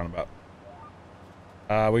probably know what you're on about.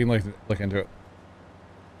 We can look into it.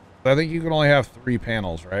 I think you can only have 3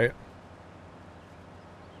 panels, right?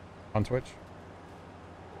 On Twitch?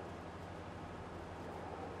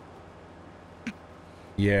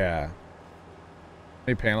 Yeah. How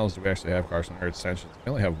many panels do we actually have, Carson, or extensions?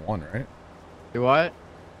 We only have 1, right? Do what?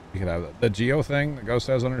 You could have the Geo thing that Ghost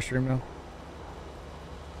has on her stream now.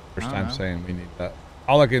 First time know. saying we need that.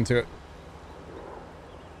 I'll look into it.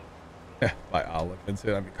 Yeah, I'll look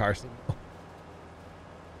into it. I mean, Carson.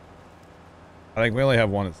 I think we only have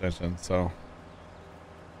 1 extension, so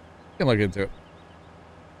we can look into it.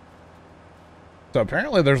 So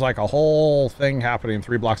apparently there's like a whole thing happening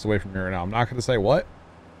 3 blocks away from here right now. I'm not going to say what,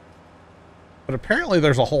 but apparently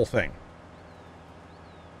there's a whole thing.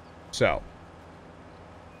 So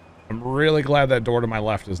I'm really glad that door to my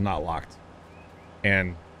left is not locked.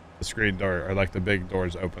 And the screen door, or like the big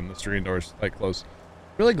door's open. The screen door's like closed.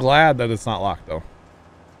 Really glad that it's not locked though.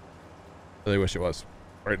 Really wish it was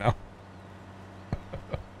right now.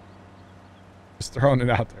 Just throwing it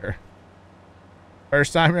out there.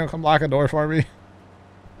 First time you'll come lock a door for me.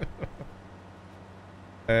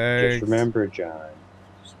 Just remember, John,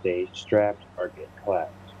 stay strapped or get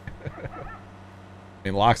clapped. I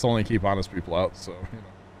mean, locks only keep honest people out, so, you know.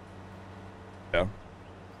 Yeah.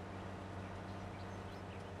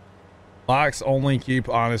 Locks only keep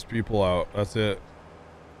honest people out. That's it.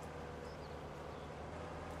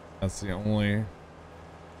 That's the only...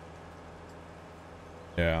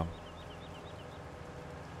 Yeah.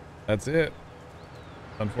 That's it.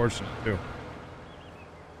 Unfortunate, too.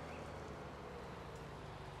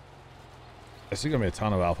 I see gonna be a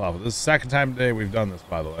ton of alfalfa. This is the second time today we've done this,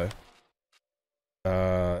 by the way.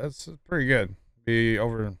 It's pretty good. Be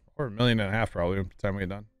over $1.5 million probably by the time we get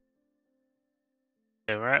done.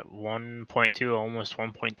 Yeah, we're at 1.2, almost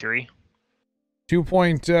 1.3.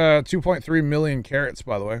 2.3 million carrots,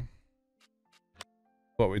 by the way.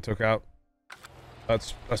 What we took out.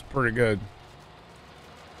 That's pretty good.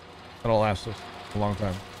 That'll last us a long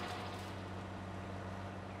time.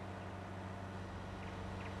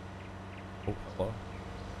 Oh, hello.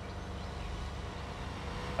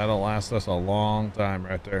 That'll last us a long time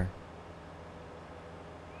right there.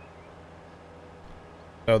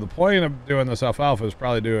 So the point of doing this alfalfa is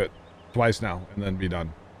probably do it twice now and then be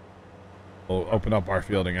done. We'll open up our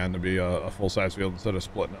field again to be a full-size field instead of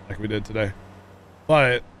splitting it like we did today.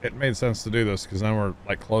 But it made sense to do this because then we're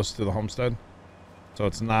like close to the homestead. So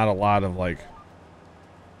it's not a lot of like,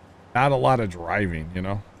 not a lot of driving, you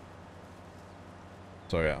know?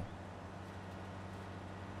 So yeah.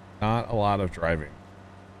 Not a lot of driving.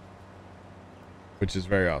 Which is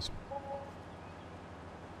very awesome.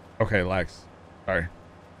 Okay, Lex. Sorry.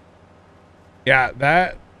 Yeah,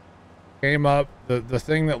 that came up. The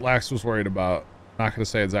thing that Lex was worried about, I'm not going to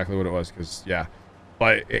say exactly what it was because, yeah.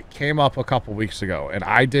 But it came up a couple weeks ago, and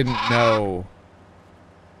I didn't know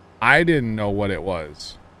what it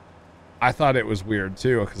was. I thought it was weird,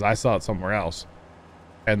 too, because I saw it somewhere else.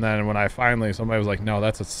 And then when somebody was like, no,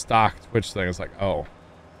 that's a stock Twitch thing. It's like, oh.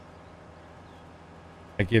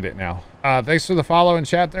 I get it now. Thanks for the follow and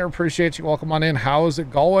chat there. Appreciate you. Welcome on in. How is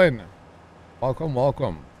it going? Welcome,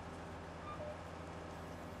 welcome.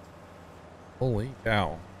 Holy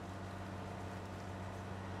cow.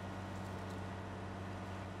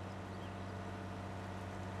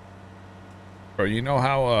 Bro, you know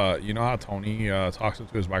how Tony talks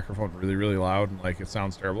into his microphone really, really loud and like it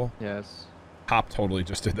sounds terrible? Yes. Pop totally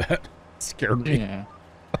just did that. Scared me. Yeah.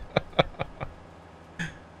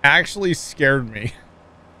 Actually scared me.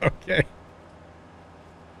 Okay.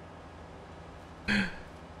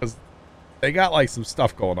 Because they got like some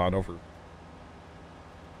stuff going on over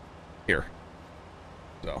here.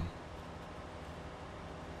 So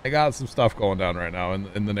they got some stuff going down right now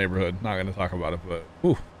in the neighborhood. Not going to talk about it, but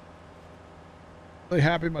ooh, really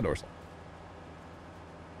happy my door's locked.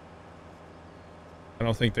 I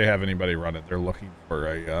don't think they have anybody run it. They're looking for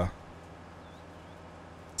a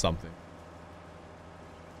something.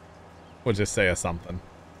 We'll just say a something.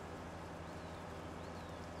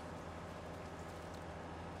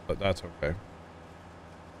 But that's okay.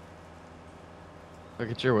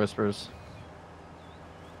 Look at your whispers.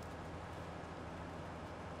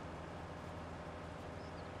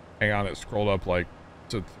 Hang on, it scrolled up like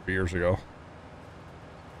to 3 years ago.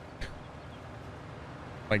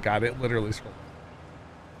 My God, it literally scrolled.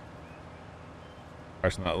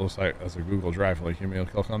 Actually, that looks like that's a Google Drive. Like, give me a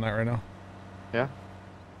click on that right now. Yeah.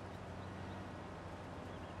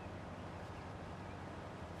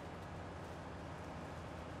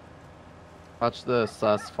 Watch the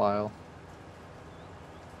sus file.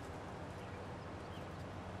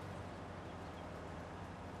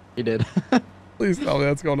 He did. Please tell me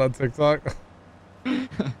that's going on TikTok.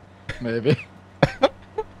 Maybe.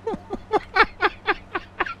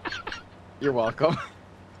 You're welcome.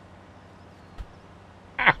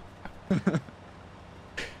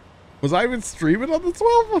 Was I even streaming on the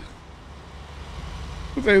 12th?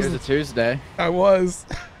 It was a Tuesday. I was.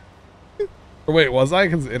 Or wait, was I?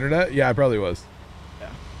 Because internet? Yeah, I probably was.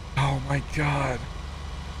 Yeah. Oh my god.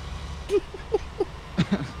 You're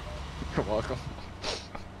welcome.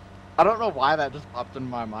 I don't know why that just popped in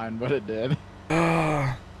my mind, but it did.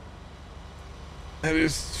 That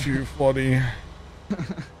is too funny.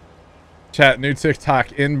 Chat, new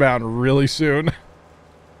TikTok inbound really soon.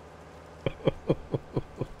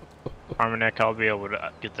 Armanick, I'll be able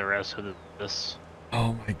to get the rest of this.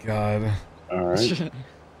 Oh my god. All right.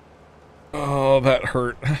 Oh, that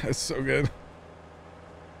hurt. It's so good.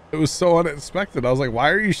 It was so unexpected. I was like, why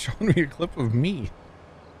are you showing me a clip of me?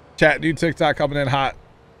 Chat, new TikTok coming in hot.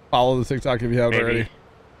 Follow the TikTok if you haven't already.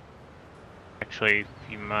 Actually,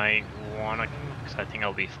 you might want to, because I think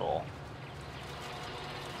I'll be full.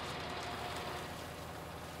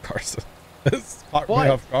 Carson, this caught me What?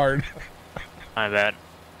 off guard. My bad.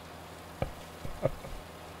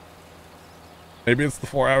 Maybe it's the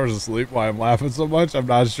 4 hours of sleep why I'm laughing so much. I'm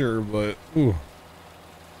not sure, but ooh.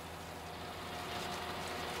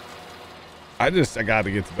 I got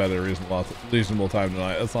to get to bed at a reasonable time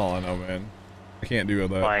tonight. That's all I know, man. I can't do that.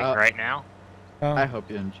 Like right now? I hope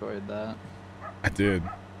you enjoyed that. I did.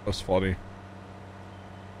 That was funny.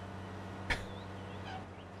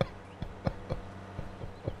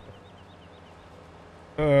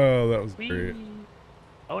 Oh, that was great.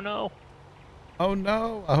 Oh no. Oh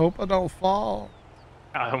no, I hope I don't fall.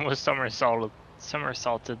 I almost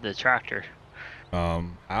somersaulted the tractor.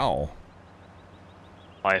 How?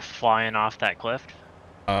 By flying off that cliff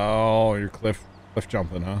Oh, you're cliff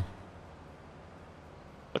jumping, huh?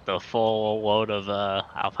 with the full load of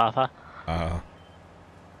alfalfa.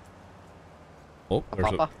 Oh,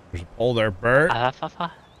 there's a pole there, Bert.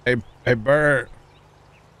 Alfalfa? Hey, Bert.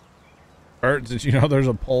 Bert, did you know there's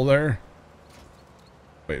a pole there?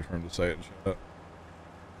 Wait for him to say it. Shut up.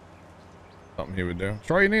 Something he would do.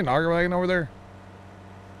 Troy, you need an auger wagon over there?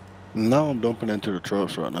 No, I'm dumping into the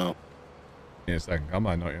trucks right now. Need a second. Come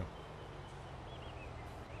on, don't you?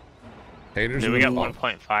 Haters. Dude, we got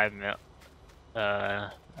 1.5 mil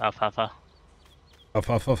alfalfa.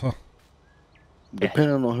 Alfalfa.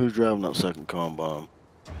 Depending on who's driving that second combine.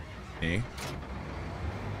 Me.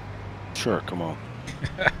 Sure, come on.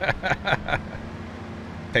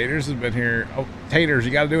 Taters has been here. Oh, Taters,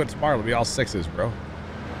 you got to do it tomorrow. It'll be all sixes, bro.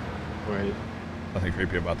 Wait. Nothing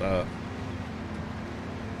creepy about that.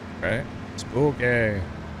 Right? Spooky.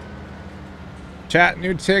 Chat,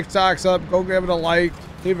 new TikTok's up. Go give it a like.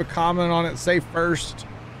 Leave a comment on it. Say first.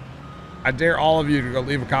 I dare all of you to go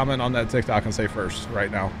leave a comment on that TikTok and say first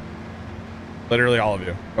right now. Literally all of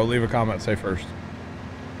you. Go leave a comment and say first.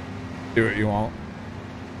 Do what you want.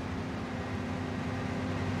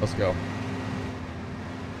 Let's go.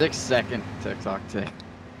 6-second TikTok tick.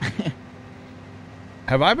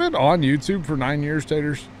 Have I been on YouTube for 9 years,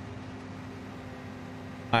 Taters?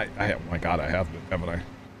 I have, oh my God, I have been, haven't I?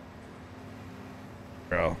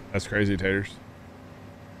 Bro, that's crazy, Taters.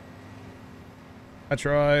 I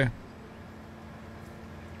try.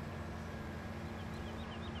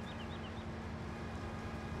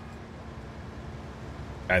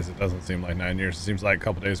 Guys, it doesn't seem like 9 years. It seems like a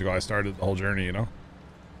couple days ago I started the whole journey, you know?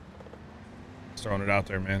 Just throwing it out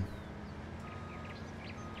there, man.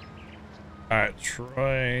 Alright,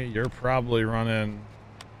 Troy, you're probably running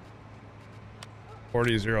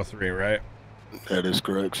 4003, right? That is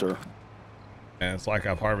correct, sir. And it's like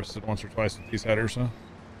I've harvested once or twice with these headers, huh?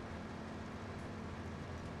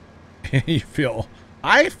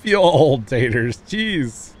 I feel old, Taters.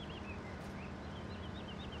 Jeez.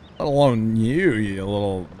 Let alone you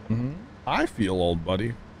little... I feel old,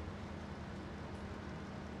 buddy.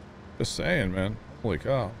 Just saying, man. Holy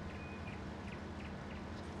cow.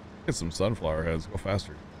 Get some sunflower heads. Go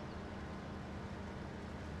faster.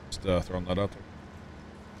 Just throwing that out there.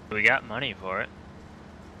 We got money for it.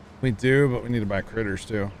 We do, but we need to buy critters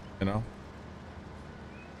too, you know?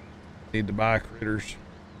 Need to buy critters.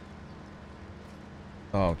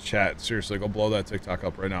 Oh, chat. Seriously, go blow that TikTok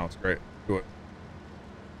up right now. It's great. Do it.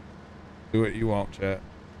 Do what you want, chat.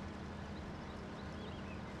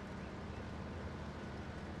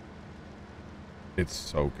 It's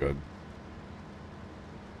so good.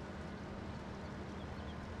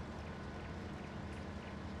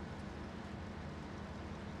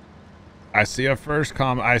 I see a first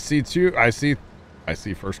comment. I see two. I see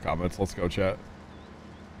first comments. Let's go, chat.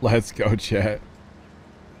 Let's go, chat.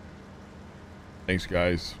 Thanks,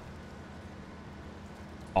 guys.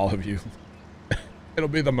 All of you. It'll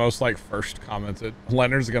be the most like first commented.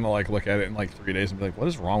 Leonard's gonna like look at it in like 3 days and be like, "What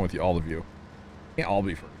is wrong with you, all of you? Can't all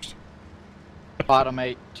be first." Bottom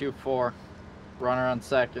 8, 2-4. Runner on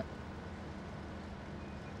second.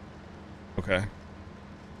 Okay.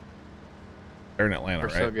 They're in Atlanta, We're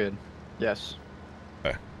right? so good. Yes.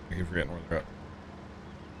 Okay. I keep forgetting where they're at.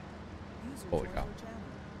 Holy cow.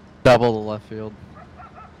 Double the left field.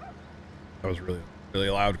 That was really,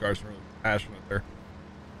 really loud. Carson, really passionate there.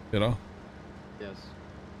 You know? Yes.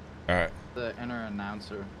 All right. The inner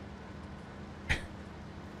announcer.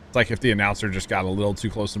 It's like if the announcer just got a little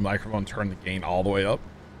too close to the microphone, turned the gain all the way up.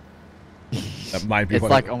 That might be It's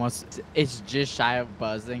what like almost, it's just shy of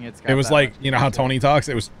buzzing. it was like, you know how Tony talks?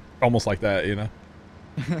 It was almost like that, you know?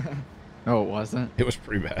 No, it wasn't. It was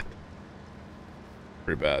pretty bad.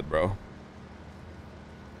 Pretty bad, bro. All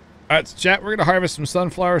right, so chat, we're going to harvest some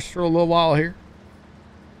sunflowers for a little while here.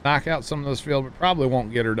 Knock out some of this field, but probably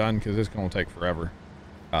won't get her done because it's going to take forever.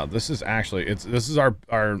 This is actually, this is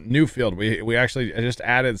our new field. We actually just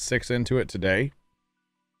added 6 into it today.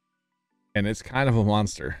 And it's kind of a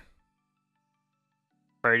monster.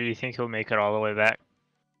 Or do you think he'll make it all the way back?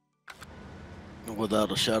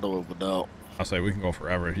 Without a shadow of a doubt. I'll say we can go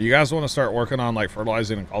forever. You guys want to start working on like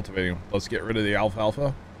fertilizing and cultivating? Let's get rid of the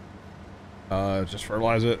alfalfa. Just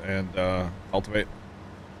fertilize it and cultivate.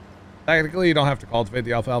 Technically, you don't have to cultivate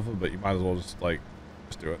the alfalfa, but you might as well just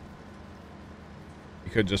do it.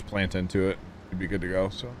 You could just plant into it. You'd be good to go.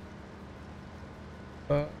 So.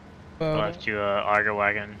 Left you a auger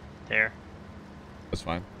wagon there. That's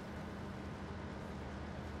fine.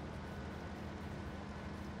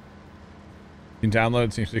 You can download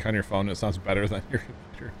TeamSpeak on your phone. It sounds better than your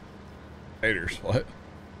computer. Haters, what?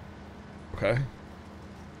 Okay.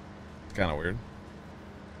 It's kind of weird.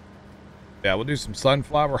 Yeah, we'll do some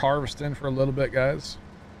sunflower harvesting for a little bit, guys.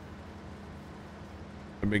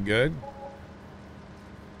 It'll be good.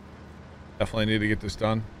 Definitely need to get this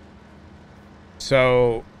done.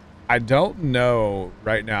 So, I don't know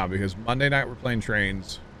right now because Monday night we're playing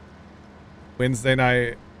trains. Wednesday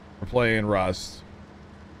night we're playing Rust.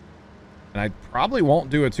 And I probably won't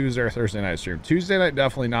do a Tuesday or Thursday night stream. Tuesday night,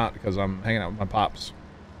 definitely not, because I'm hanging out with my pops.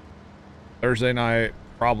 Thursday night,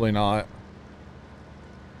 probably not.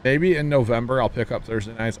 Maybe in November, I'll pick up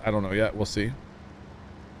Thursday nights. I don't know yet. We'll see.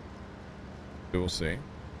 We will see.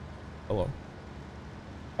 Hello.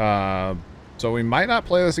 So we might not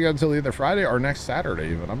play this again until either Friday or next Saturday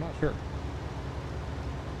even. I'm not sure.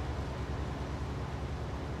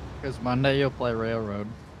 Because Monday you'll play Railroad.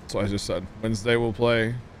 That's what I just said. Wednesday we'll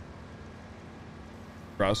play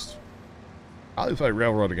Rust. Probably play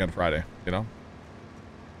Railroad again Friday, you know?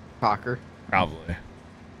 Cocker. Probably.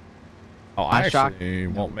 Oh, I actually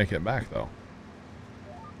won't make it back, though.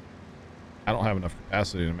 I don't have enough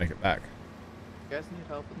capacity to make it back. You guys need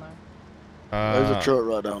help in there? There's a truck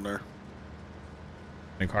right down there.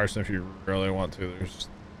 And Carson, if you really want to, there's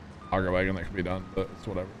auger wagon that can be done, but it's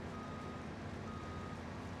whatever.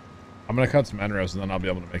 I'm going to cut some end rows, and then I'll be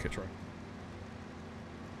able to make it truck.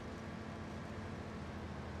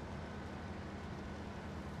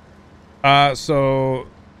 So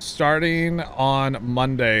starting on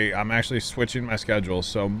Monday, I'm actually switching my schedule.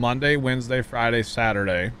 So Monday, Wednesday, Friday,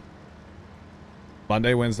 Saturday.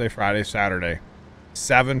 Monday, Wednesday, Friday, Saturday.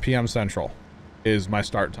 7 p.m. Central is my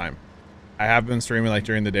start time. I have been streaming like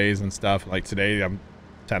during the days and stuff. Like today, I'm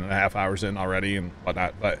 10.5 hours in already and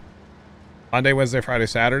whatnot. But Monday, Wednesday, Friday,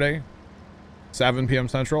 Saturday, 7 p.m.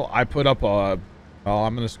 Central. I put up a, well,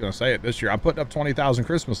 I'm just going to say it this year. I'm putting up 20,000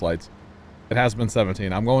 Christmas lights. It has been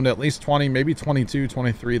 17. I'm going to at least 20, maybe 22,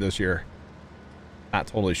 23 this year. Not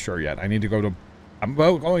totally sure yet. I need to go to, I'm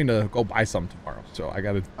going to go buy some tomorrow. So I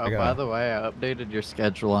got to. Oh, by the way, I updated your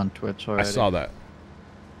schedule on Twitch already. I saw that.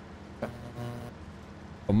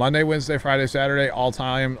 So Monday, Wednesday, Friday, Saturday, all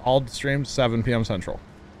streams, 7 p.m. Central.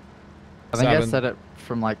 I think I set it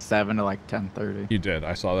from like 7 to like 10:30. You did.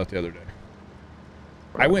 I saw that the other day.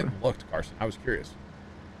 I went and looked, Carson. I was curious.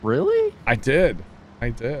 Really? I did.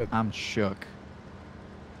 I'm shook.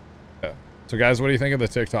 Yeah. So guys, what do you think of the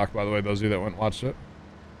TikTok, by the way, those of you that went and watched it?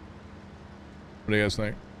 What do you guys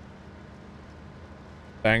think?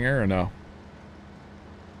 Banger or no?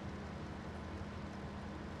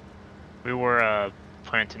 We were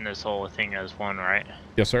planting this whole thing as one, right?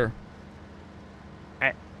 Yes, sir.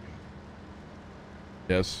 Right.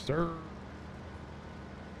 Yes, sir.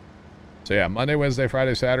 So yeah, Monday, Wednesday,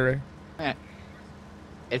 Friday, Saturday.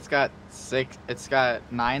 It's got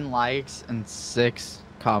 9 likes and 6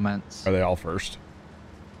 comments. Are they all first?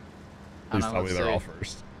 I don't Please know, tell me let's they're see. all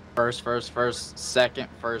first. First, second,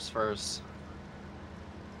 first.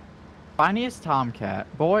 Funniest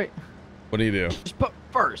Tomcat. Boy, What do you do? just put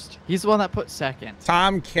first. He's the one that put second.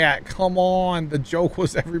 Tomcat, come on. The joke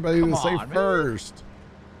was everybody Come to say on, man. first.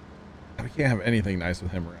 We can't have anything nice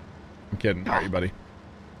with him around. I'm kidding. All right, you buddy.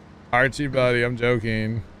 Archie, buddy. I'm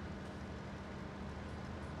joking.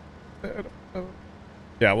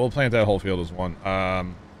 Yeah, we'll plant that whole field as one.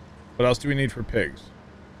 What else do we need for pigs?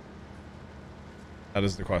 That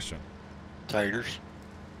is the question. Taters.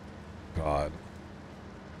 God.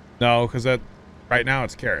 No, because that right now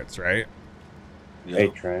it's carrots, right? Hey,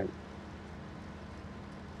 Yeah. Trent.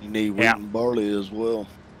 You need wheat Yeah. and barley as well.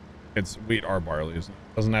 It's wheat or barley. Isn't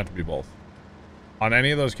it? Doesn't have to be both. On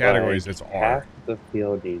any of those categories, Like, it's R. half the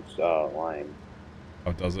field needs lime.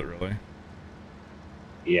 Oh, does it really?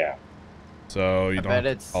 Yeah. So you I don't bet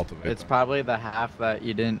have to cultivate it's them, probably the half that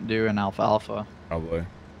you didn't do in alfalfa probably.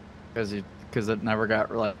 because it never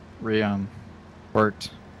got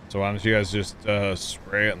worked. So why don't you guys just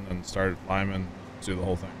spray it and then start liming, do the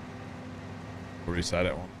whole thing? We'll reset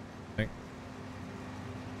it one, I think.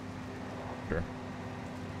 Sure.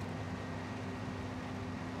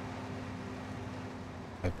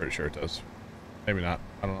 I'm pretty sure it does. Maybe not.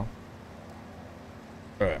 I don't know.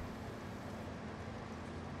 Okay.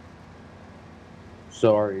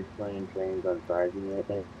 So are you playing trains on Friday night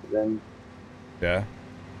then? Yeah.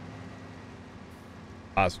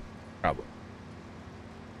 Awesome. Probably.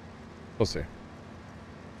 We'll see.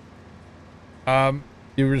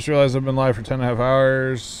 You just realized I've been live for 10.5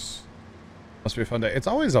 hours. Must be a fun day. It's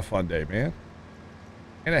always a fun day, man.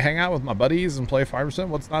 And I hang out with my buddies and play Farm Sim.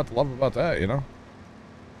 What's not to love about that, you know?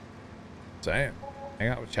 Saying. Hang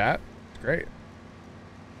out with chat. It's great.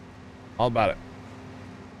 All about it.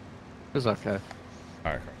 It was okay.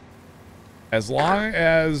 All right. As long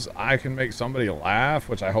as I can make somebody laugh,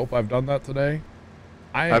 which I hope I've done that today.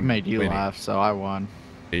 I've made you laugh, so I won.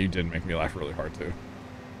 Yeah, you did make me laugh really hard too.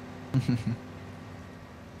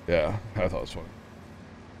 Yeah, I thought it was funny.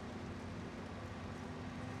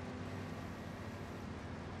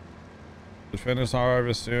 The finish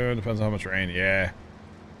harvest soon. Depends on how much rain. Yeah.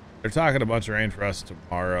 They're talking a bunch of rain for us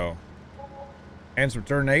tomorrow. And some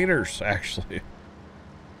tornadoes, actually.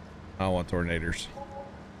 I don't want tornadoes.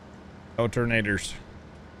 No tornadoes.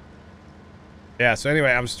 Yeah, so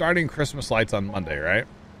anyway, I'm starting Christmas lights on Monday, right?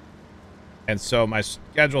 And so my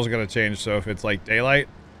schedule's going to change. So if it's like daylight,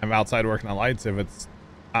 I'm outside working on lights. If it's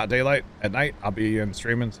not daylight at night, I'll be in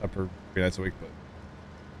streaming except for 3 nights a week. But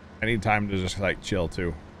I need time to just like chill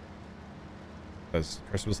too. Because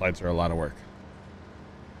Christmas lights are a lot of work.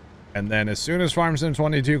 And then as soon as Farm Sim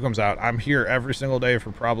 22 comes out, I'm here every single day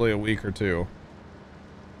for probably a week or two.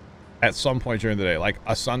 At some point during the day. Like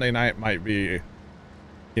a Sunday night might be,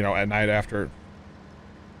 you know, at night after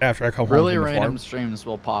I come home Really from the random farm. streams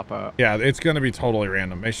will pop up. Yeah, it's going to be totally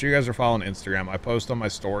random. Make sure you guys are following Instagram. I post on my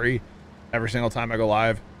story every single time I go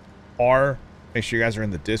live. Or make sure you guys are in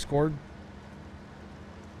the Discord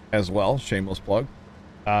as well. Shameless plug.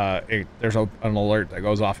 There's an alert that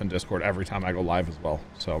goes off in Discord every time I go live as well.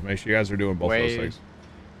 So make sure you guys are doing both those things.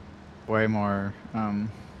 Way more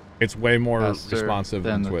It's way more faster responsive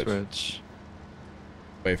than than the Twitch. Twitch.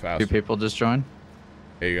 Way faster. 2 people just joined.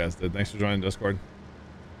 Hey, you guys did. Thanks for joining Discord.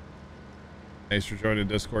 Thanks for joining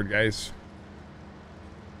Discord, guys.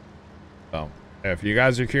 So, if you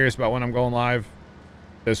guys are curious about when I'm going live,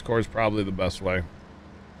 Discord's probably the best way.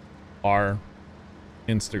 Our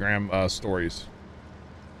Instagram stories.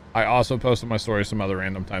 I also post on my stories some other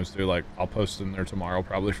random times too. Like, I'll post in there tomorrow,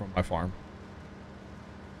 probably from my farm.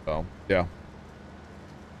 So, yeah.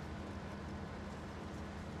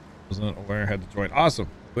 Wasn't aware I had to join. Awesome.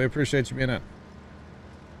 We appreciate you being in.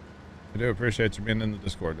 I do appreciate you being in the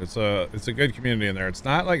Discord. It's a good community in there. It's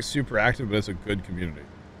not like super active, but it's a good community.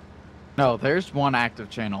 No, there's one active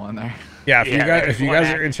channel in there. Yeah, if you one guys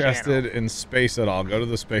are active interested channel. in space at all, go to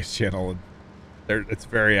the space channel. It's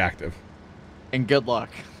very active. And good luck.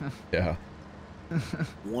 Yeah,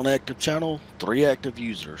 1 active channel, 3 active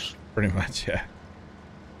users. pretty much. Yeah.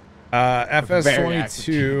 Very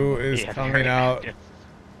FS22 is Yeah, coming very out active.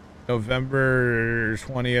 November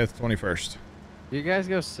 20th, 21st. You guys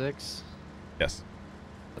go 6. Yes.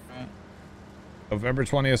 November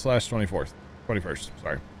 20th/24th. 21st,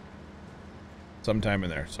 sorry. Sometime in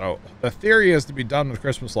there. So the theory is to be done with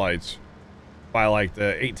Christmas lights by like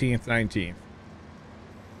the 18th, 19th.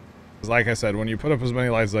 Because like I said, when you put up as many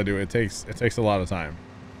lights as I do, it takes a lot of time.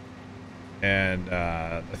 And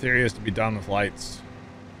the theory is to be done with lights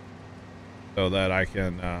so that I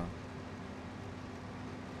can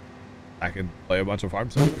play a bunch of Farm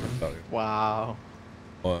Sim. Wow.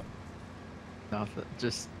 What? Nothing.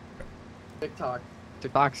 Just TikTok.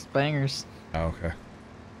 TikTok's bangers. Oh, okay.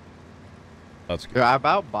 That's good. Dude, I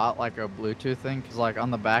about bought like a Bluetooth thing because like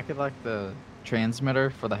on the back of like the transmitter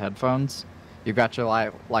for the headphones, you've got your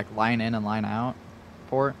like line in and line out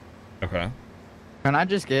port. Okay. Can I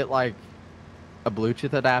just get like a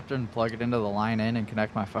Bluetooth adapter and plug it into the line in and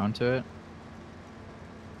connect my phone to it?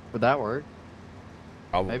 Would that work?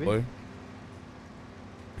 Probably. Maybe.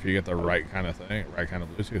 If you get the right kind of thing, right kind of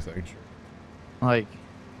Bluetooth thing, sure. Like,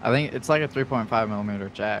 I think it's like a 3.5 millimeter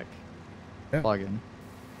jack Yeah. plug-in.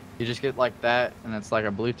 You just get like that, and it's like a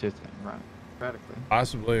Bluetooth thing, right? Practically.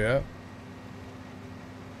 Possibly, yeah.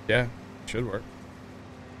 Yeah, should work.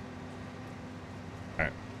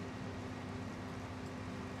 Alright.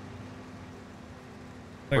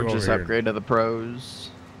 Or just upgrade to the pros.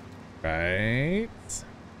 Right.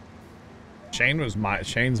 Shane's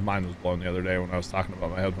mind was blown the other day when I was talking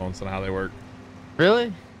about my headphones and how they work.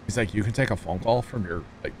 Really? He's like, you can take a phone call from your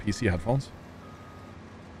like PC headphones?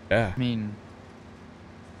 Yeah. I mean,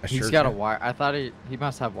 I he's sure got a can. wire. I thought he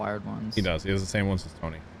must have wired ones. He does. He has the same ones as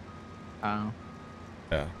Tony. Oh.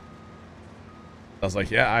 Yeah. I was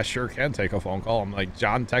like, yeah, I sure can take a phone call. I'm like,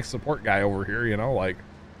 John, tech support guy over here, you know, like,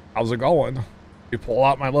 how's it going? You pull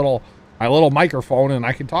out my little microphone and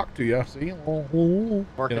I can talk to you. See? Working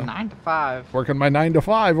you know, 9 to 5. working my 9 to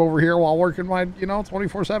 5 over here while working my,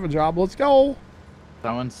 24/7 job. Let's go.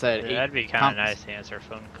 Someone said Yeah, that'd be kind of nice to answer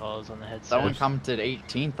phone calls on the headset. Someone commented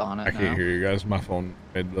 18th on it. I can't hear you guys. My phone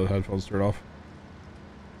made the headphones turn off.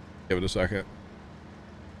 Give it a second.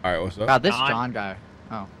 All right, what's up? God, this John guy.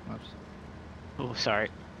 Oh, whoops. Oh, sorry.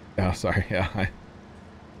 Yeah, sorry. Yeah,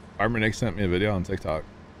 Armor Nick sent me a video on TikTok.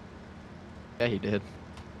 Yeah, he did.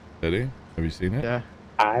 Did he? Have you seen it? Yeah.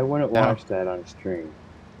 I wouldn't watch that on stream.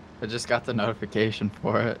 I just got the notification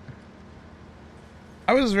for it.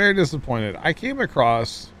 I was very disappointed. I came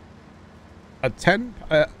across a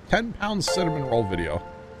 10-pound cinnamon roll video.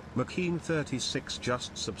 McKean36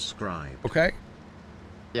 just subscribed. Okay?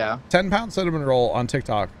 Yeah. 10-pound cinnamon roll on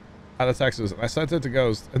TikTok out of Texas. And I sent it to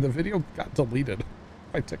Ghost, and the video got deleted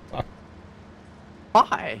by TikTok.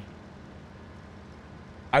 Why?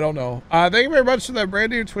 I don't know. Thank you very much for that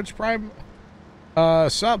brand new Twitch Prime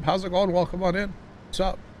sub. How's it going? Welcome on in.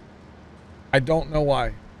 Sup? I don't know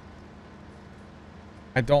why.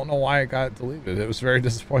 I don't know why it got deleted. It was very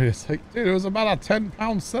disappointing. It's like, dude, it was about a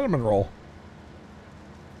 10-pound cinnamon roll.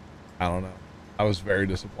 I don't know. I was very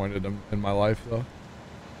disappointed in my life, though.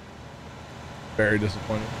 Very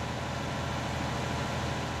disappointed.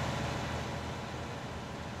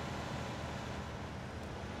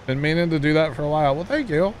 Been meaning to do that for a while. Well, thank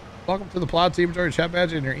you. Welcome to the Plow team. Enjoy your chat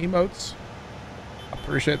badge and your emotes.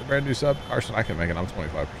 Appreciate the brand new sub. Carson, I can make it. I'm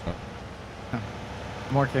 25%.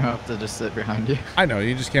 More came up to just sit behind you. I know.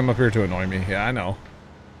 You just came up here to annoy me. Yeah, I know.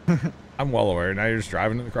 I'm well aware. Now you're just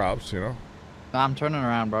driving in the crops, Nah, I'm turning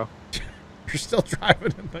around, bro. You're still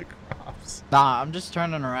driving in the crops. Nah, I'm just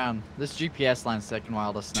turning around. This GPS line's taking a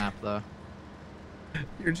while to snap, though.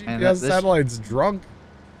 Your GPS satellite's drunk.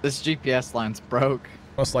 This GPS line's broke.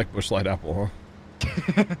 Must like Busch Light Apple,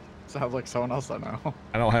 huh? Sounds like someone else I know.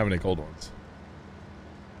 I don't have any cold ones.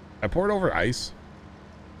 I poured over ice.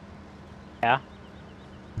 Yeah.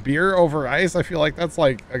 Beer over ice? I feel like that's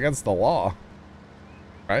like against the law.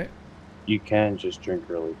 Right? You can just drink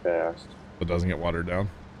really fast. It doesn't get watered down.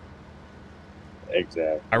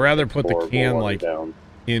 Exactly. I'd rather put the can like down.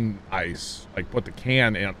 in ice. Like put the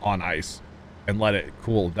can on ice and let it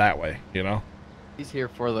cool that way, you know? He's here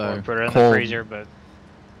for the Or put it in cold. the freezer, but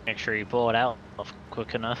make sure you pull it out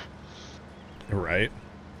quick enough. Right.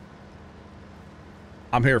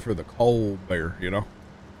 I'm here for the cold beer, you know?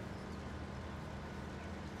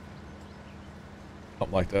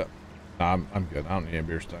 Something like that. Nah, I'm good. I don't need any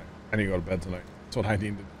beers tonight. I need to go to bed tonight. That's what I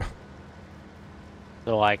need to do.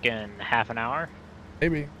 So like in half an hour?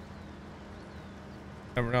 Maybe.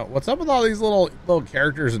 Never know. What's up with all these little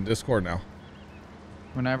characters in Discord now?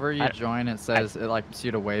 Whenever you join, it says it likes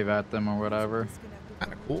you to wave at them or whatever.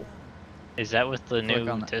 Kind of cool. Is that with the Click new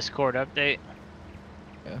on that. Discord update?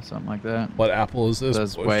 Yeah, something like that. What Apple is this? It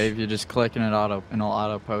says Bush? wave. You just click and it'll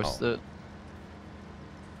auto post it.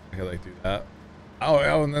 I can like do that.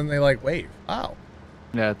 Oh, and then they like wave. Oh.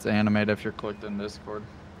 Yeah, it's animated if you're clicked in Discord.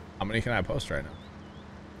 How many can I post right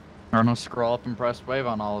now? Or no, scroll up and press wave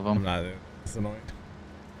on all of them. I'm not. It's annoying.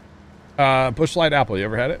 Busch Light Apple. You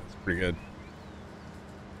ever had it? It's pretty good.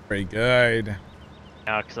 Pretty good.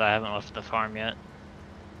 No, because I haven't left the farm yet.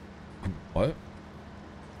 What?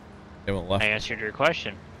 They haven't left. I answered your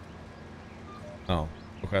question. Oh,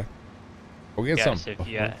 okay. We'll get Yes, some. if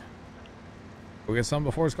you We'll get some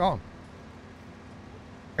before it's gone.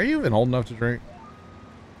 Are you even old enough to drink?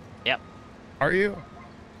 Are you?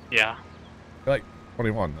 Yeah, You're like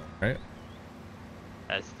 21, though, right?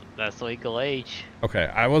 that's legal age. Okay,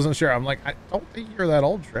 I wasn't sure. I'm like, I don't think you're that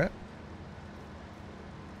old, Trent.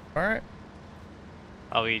 All right.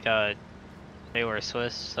 I'll be Taylor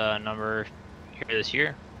Swift's number here this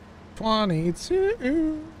year.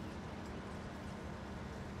 22.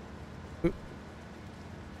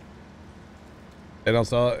 They don't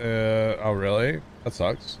sell it? Oh, really? That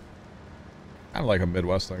sucks. Kind of like a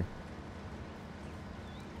Midwest thing.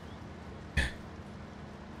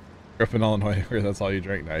 Grew up in Illinois where that's all you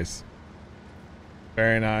drink. Nice.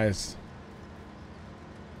 Very nice.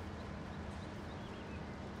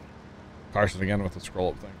 Carson again with the scroll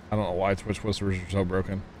up thing. I don't know why Twitch whispers are so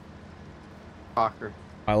broken. Talker.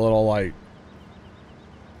 My little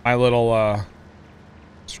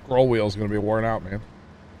scroll wheel is gonna be worn out, man.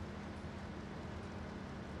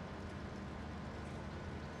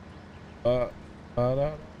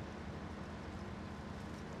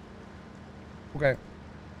 Okay.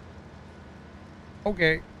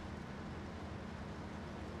 Okay.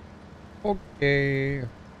 Okay.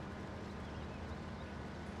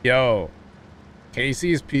 Yo,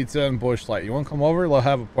 Casey's Pizza and Busch Light. You want to come over? Let's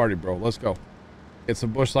have a party, bro. Let's go. Get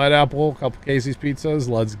some Busch Light apple, a couple Casey's pizzas.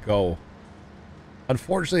 Let's go.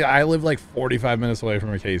 Unfortunately, I live like 45 minutes away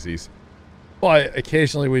from a Casey's, but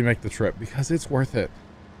occasionally we make the trip because it's worth it.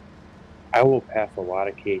 I will pass a lot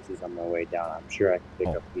of cases on my way down. I'm sure I can pick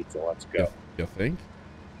up pizza. Let's go. You think?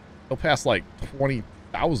 They'll pass like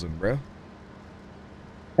 20,000, bro.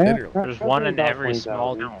 There's one in every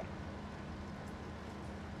small town.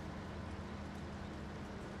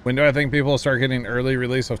 When do I think people will start getting early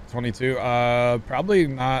release of 22? Probably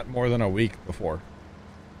not more than a week before.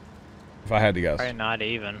 If I had to guess. Probably not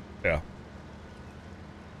even. Yeah.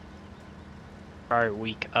 Probably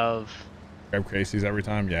week of. Grab Casey's every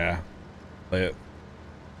time? Yeah. Play it.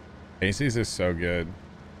 Casey's is so good.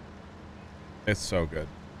 It's so good.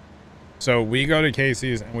 So we go to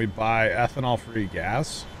Casey's and we buy ethanol-free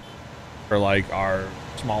gas for like our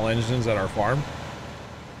small engines at our farm.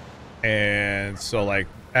 And so like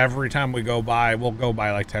every time we go by, we'll go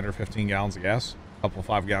buy like 10 or 15 gallons of gas. A couple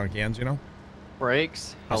 5-gallon cans, you know?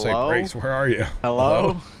 Brakes. I'll Hello? say, Brakes, where are you?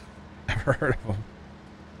 Hello? Never heard of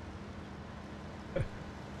them.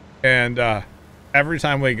 And every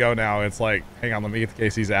time we go now, it's like, hang on, let me get the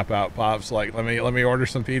Casey's app out, Pops. Like, let me order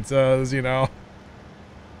some pizzas, you know?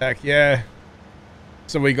 Heck yeah.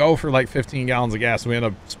 So we go for like 15 gallons of gas, and we end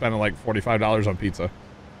up spending like $45 on pizza.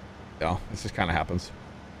 Yeah, it just kind of happens.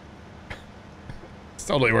 It's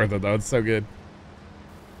totally worth it, though. It's so good.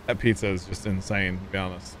 That pizza is just insane, to be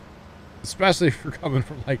honest. Especially if you're coming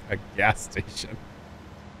from like a gas station.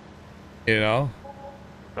 You know?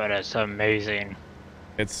 But it's amazing.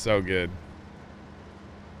 It's so good.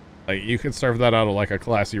 Like, you could serve that out of like a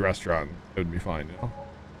classy restaurant. It would be fine, you know?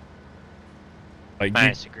 Like,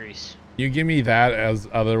 Nice grease. you give me that as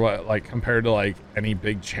otherwise, like, compared to like any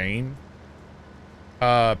big chain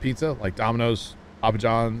pizza, like Domino's, Papa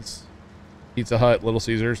John's, Pizza Hut, Little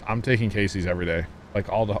Caesars. I'm taking Casey's every day, like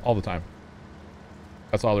all the time.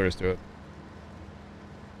 That's all there is to it.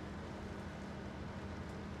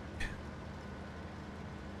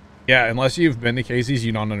 Yeah, unless you've been to Casey's,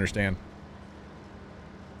 you don't understand.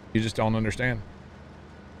 You just don't understand.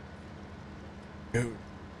 Dude.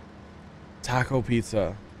 Taco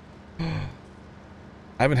pizza. I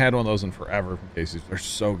haven't had one of those in forever from Casey's. They're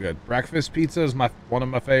so good. Breakfast pizza is one of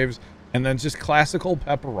my faves. And then just classical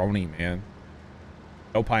pepperoni, man.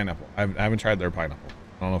 No pineapple. I haven't tried their pineapple.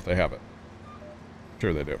 I don't know if they have it.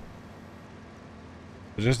 Sure they do.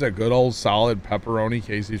 It's just a good old solid pepperoni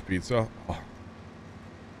Casey's pizza. Oh.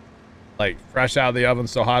 Like fresh out of the oven,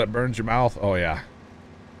 so hot it burns your mouth. Oh yeah.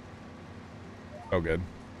 So good.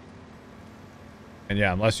 And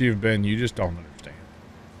yeah, unless you've been, you just don't understand.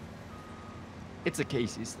 It's a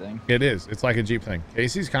Casey's thing. It is. It's like a Jeep thing.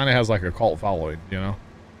 Casey's kind of has like a cult following, you know?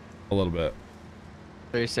 A little bit.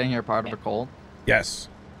 So you're saying you're part of a cult? Yes.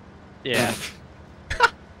 Yeah.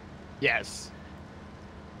 Yes.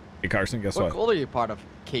 Hey, Carson, guess What what? cult are you part of?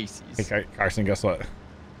 Casey's. Hey, Carson, guess what?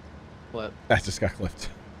 What? That just got clipped.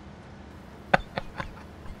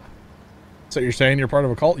 So you're saying you're part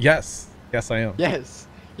of a cult? Yes. Yes, I am. Yes.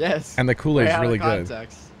 Yes. And the Kool-Aid's Way out of really good.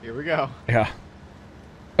 context. Here we go. Yeah.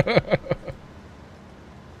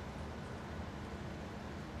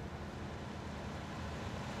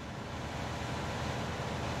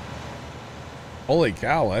 Holy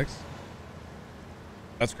cow, Lex.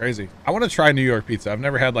 That's crazy. I want to try New York pizza. I've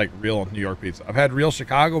never had like real New York pizza. I've had real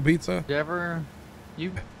Chicago pizza. You ever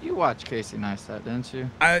you watched Casey Neistat, didn't you?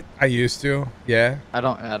 I used to. Yeah. I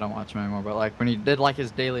don't watch him anymore, but like when he did like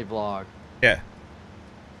his daily vlog. Yeah.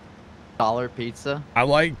 dollar pizza. I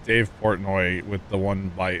like Dave Portnoy with the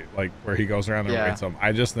one bite, like where he goes around and Yeah. rates them.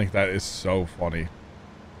 I just think that is so funny.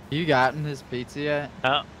 You gotten his pizza yet?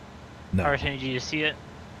 Oh, No, Arson, did you see it?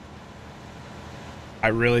 I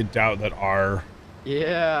really doubt that our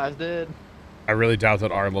Yeah, I did.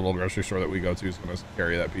 little grocery store that we go to is going to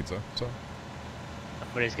carry that pizza. So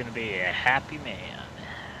But he's gonna be a happy man.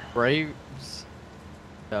 Braves.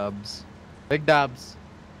 Dubs. Big dubs.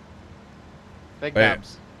 Big Wait.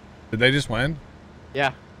 dubs. did they just win?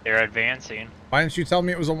 Yeah. They're advancing. Why didn't you tell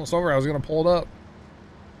me it was almost over? I was going to pull it up.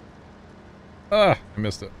 I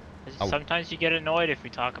missed it. Oh. Sometimes you get annoyed if we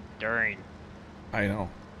talk during. I know.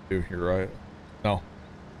 Dude, you're right. No,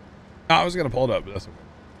 I was going to pull it up, but that's okay.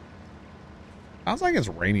 Sounds like it's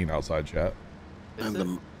raining outside, chat.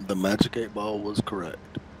 And the Magic 8 Ball was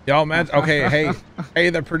correct. Yo, man. Okay, hey,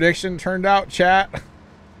 the prediction turned out, chat.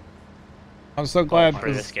 I'm so glad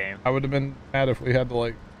For this game. I would have been mad if we had to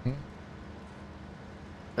like.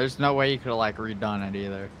 There's no way you could have like redone it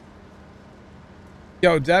either.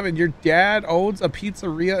 Yo, Devin, your dad owns a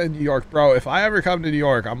pizzeria in New York, bro. If I ever come to New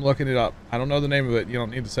York, I'm looking it up. I don't know the name of it. You don't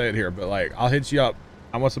need to say it here, but like, I'll hit you up.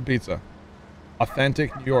 I want some pizza.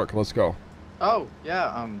 Authentic New York. Let's go. Oh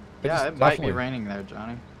yeah, yeah, it might be raining there,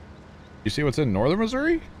 Johnny. You see what's in northern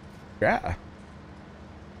Missouri? Yeah.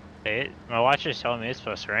 My watch is telling me it's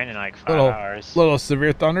supposed to rain in like 5 hours. Little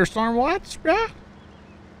severe thunderstorm watch, bruh.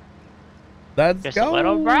 Let's Just go. a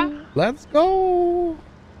little, bruh. Let's go.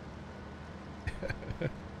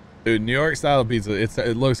 Dude, New York style pizza,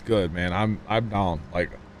 it looks good, man. I'm down.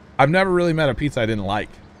 Like, I've never really met a pizza I didn't like.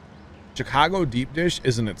 Chicago deep dish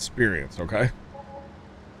is an experience, okay?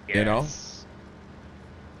 Yes. You know?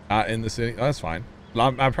 Not in the city. Oh, that's fine.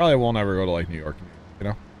 I probably won't ever go to like New York, you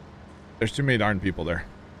know? There's too many darn people there.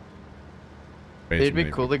 Way It'd too be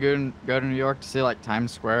many cool to go to New York to see like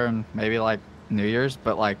Times Square and maybe like New Year's,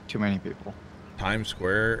 but like too many people. Times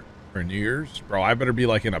Square for New Year's, bro. I better be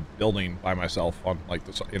like in a building by myself on like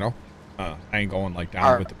this, you know. I ain't going like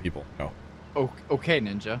down with the people. No. Okay,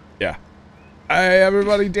 Ninja. Yeah. Hey,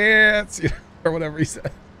 everybody dance, you know, or whatever he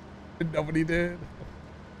said. And nobody did.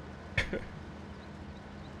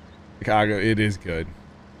 Chicago, it is good.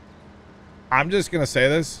 I'm just gonna say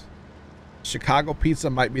this: Chicago pizza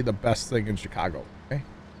might be the best thing in Chicago. Okay.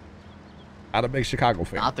 Not a big Chicago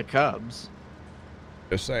fan. Not the Cubs.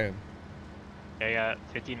 Just saying. They got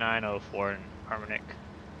 5904 in Harmonic.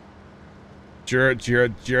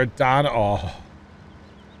 Giordano. Oh.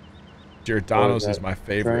 Giordano's is my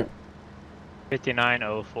favorite.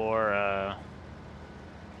 5904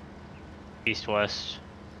 East West.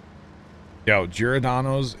 Yo,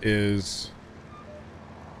 Giordano's is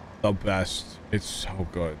the best. It's so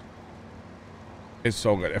good. It's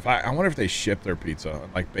so good. I wonder if they ship their pizza,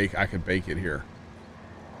 like I could bake it here.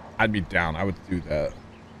 I'd be down. I would do that.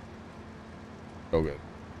 So good.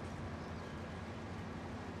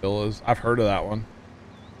 Villas. I've heard of that one.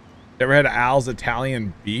 You ever had Al's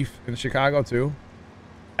Italian beef in Chicago too?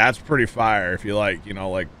 That's pretty fire if you like, you know,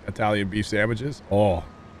 like Italian beef sandwiches. Oh,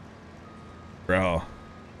 bro.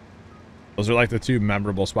 Those are like the two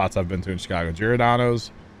memorable spots I've been to in Chicago.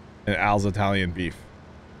 Giordano's and Al's Italian beef.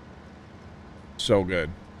 So good.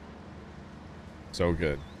 So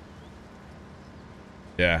good.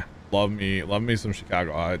 Yeah. Love me some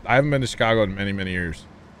Chicago. I haven't been to Chicago in many, many years.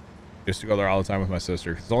 Used to go there all the time with my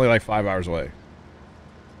sister. It's only like 5 hours away.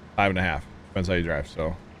 5.5. Depends how you drive.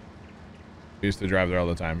 So we used to drive there all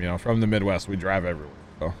the time. You know, from the Midwest, we drive everywhere.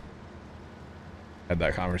 So had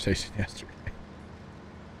that conversation yesterday.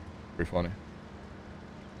 Pretty funny.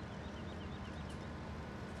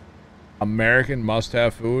 American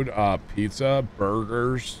must-have food: pizza,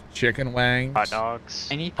 burgers, chicken wings, Hot dogs.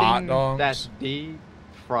 Anything hot dogs. that's deep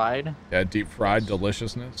fried. Yeah, deep fried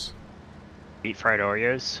deliciousness. Deep fried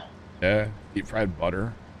Oreos. Yeah, deep fried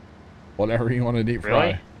butter. Whatever you want to deep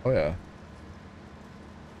Really? fry. Oh yeah.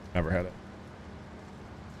 Never had it.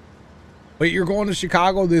 Wait, you're going to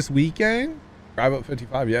Chicago this weekend? Drive up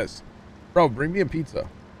 55, yes. Bro, bring me a pizza.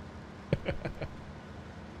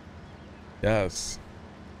 Yes.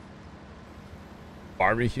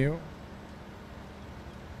 Barbecue?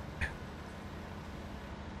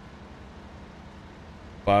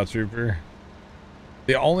 Plow Trooper.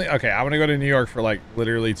 The only, okay, I'm gonna go to New York for like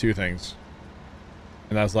literally 2 things.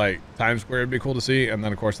 And that's like Times Square would be cool to see, and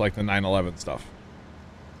then of course like the 9/11 stuff.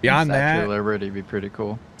 Beyond Statue that, of Liberty would be pretty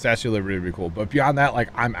cool. Statue of Liberty would be cool. But beyond that, like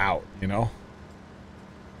I'm out, you know?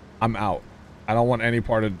 I'm out. I don't want any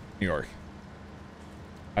part of New York.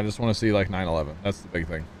 I just want to see like 9/11. That's the big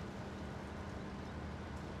thing.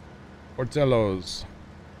 Portillo's.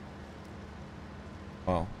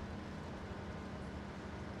 Well.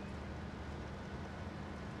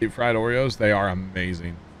 Deep fried Oreos, they are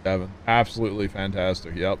amazing, Devin. Absolutely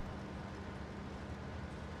fantastic. Yep.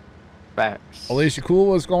 Facts. Alicia Cool,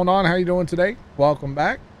 what's going on? How you doing today? Welcome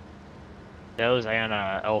back. Those and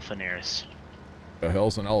elephant ears. The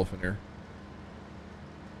hell's an elephant here?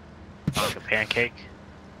 Like a pancake.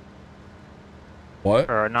 What?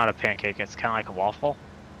 Or not a pancake, it's kind of like a waffle.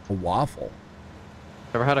 A waffle?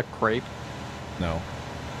 Ever had a crepe? No.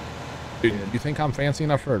 Dude, you think I'm fancy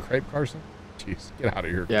enough for a crepe, Carson? Jeez, get out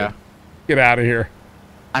of here. Yeah. Kid. Get out of here.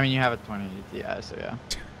 I mean, you have a 20 Ti, so yeah.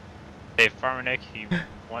 Hey, Farmer Nick, if you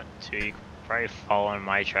want to, you can probably follow in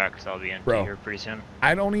my track because I'll be empty Bro, here pretty soon.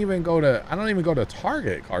 I don't even go to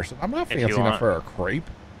Target, Carson. I'm not If fancy you enough want. for a crepe.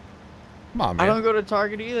 Come on, man. I don't go to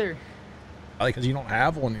Target either. Because you don't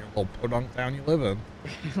have one in your little podunk town you live in.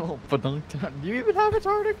 Oh, do you even have a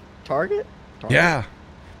Target? Target? Yeah.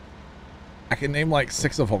 I can name like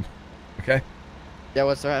 6 of them. Okay? Yeah,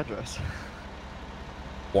 what's their address?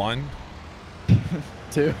 1.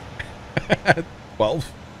 2.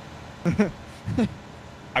 12.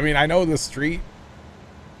 I mean, I know the street.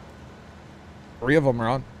 3 of them are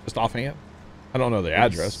on, just offhand. I don't know the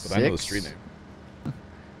address, but I know the 6? street name.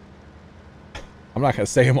 I'm not going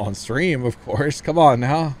to say them on stream, of course. Come on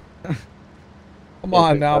now. Come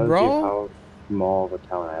on now, Tells you bro. how small of a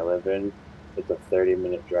town I live in. It's a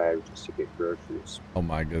 30-minute drive just to get groceries. Oh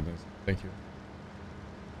my goodness. Thank you.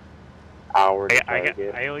 Hour to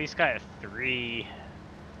Target. I at least got 3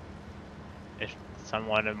 if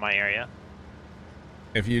somewhat in my area.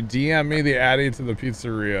 If you DM me the Addy to the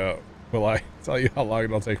pizzeria, will I tell you how long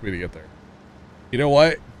it'll take me to get there? You know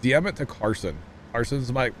what? DM it to Carson.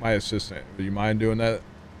 Carson's my assistant. Would you mind doing that?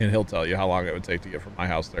 And he'll tell you how long it would take to get from my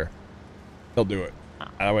house there. He'll do it.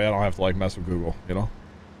 That way I don't have to like mess with Google, you know?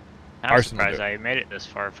 I'm Carson will surprised do it. I made it this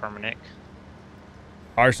far, Farmer Nick.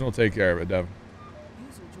 Carson will take care of it, Devin.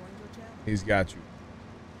 He's got you.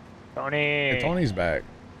 Tony! Hey, Tony's back.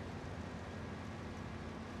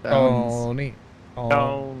 Bones. Tony.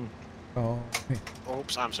 Don't.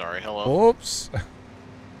 Oops, I'm sorry. Hello. Oops.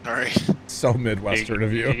 Sorry. So Midwestern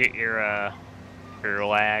of Did you. you get your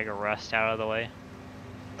lag or rust out of the way?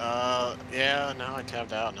 Yeah, now I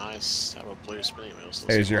tapped out. Nice. Have a blue spinning wheel. So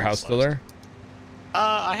Hey, is your house still there?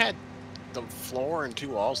 I had the floor and 2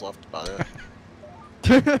 walls left about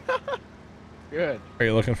it. Good. Are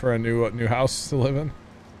you looking for a new house to live in?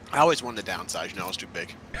 I always wanted to downsize. You know, it's too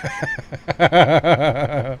big.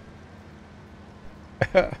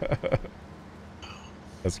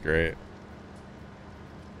 That's great.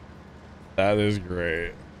 That is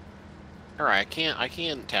great. All right, I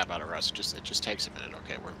can tap out of rust. It just takes a minute.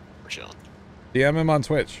 Okay, we're chilling. DM him on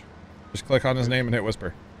Twitch. Just click on his name and hit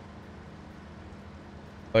whisper.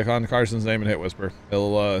 Click on Carson's name and hit whisper.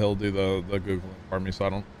 He'll do the Googling for me, so I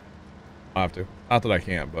don't have to. Not that I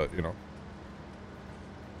can't, but you know.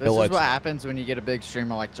 This He'll is let what you. happens when you get a big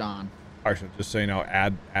streamer like John. Carson, just so you know,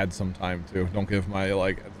 add some time too. Don't give my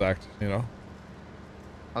like exact, you know.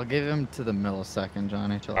 I'll give him to the millisecond,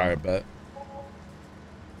 Johnny. Chill All out. right, bet.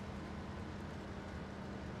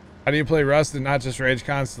 How do you play Rust and not just rage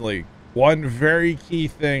constantly? One very key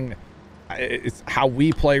thing, it's how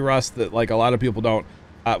we play Rust that like a lot of people don't.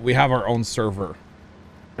 We have our own server.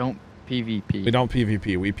 Don't PvP. We don't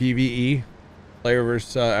PvP. We PvE, player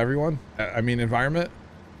versus everyone. I mean environment.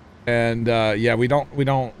 And yeah, we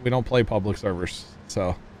don't play public servers.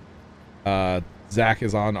 So Zach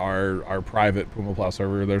is on our private Puma Plow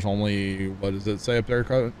server. There's only, what does it say up there,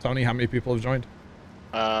 Tony? How many people have joined?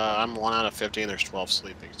 I'm 1 out of 50 and there's 12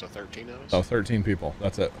 sleeping, so 13 of us. So 13 people.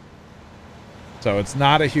 That's it. So it's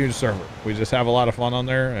not a huge server. We just have a lot of fun on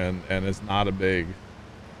there, and it's not a big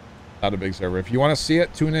server. If you want to see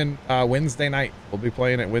it, tune in Wednesday night. We'll be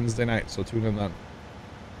playing it Wednesday night, so tune in then.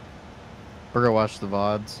 We're gonna watch the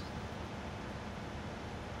VODs.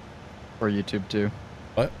 Or YouTube too.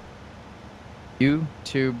 What?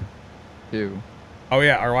 YouTube too. Oh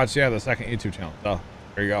yeah, or watch the second YouTube channel. Oh,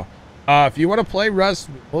 there you go. If you want to play Rust,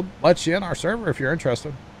 we'll let you in our server if you're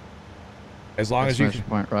interested. As long as you can,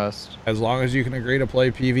 Point Rust. as long as you can agree to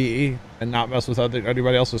play PvE and not mess with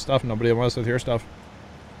anybody else's stuff. Nobody will mess with your stuff.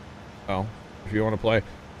 So, if you want to play,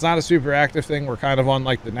 it's not a super active thing. We're kind of on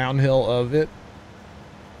like the downhill of it.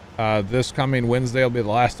 This coming Wednesday will be the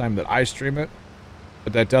last time that I stream it,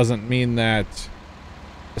 but that doesn't mean that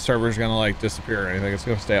the server's gonna like disappear or anything. It's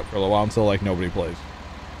gonna stay up for a little while until like nobody plays.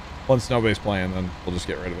 Once nobody's playing, then we'll just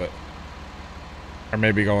get rid of it. Or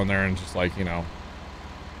maybe go in there and just like, you know,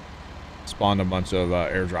 spawn a bunch of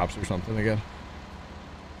airdrops or something again.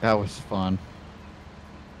 That was fun.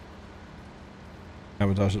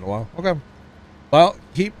 Haven't touched it in a while. Okay. Well,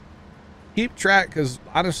 keep track, because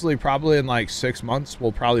honestly, probably in like 6 months,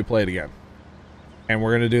 we'll probably play it again. And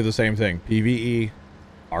we're going to do the same thing. PvE,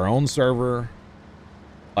 our own server.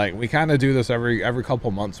 Like, we kind of do this every couple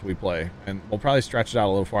months we play. And we'll probably stretch it out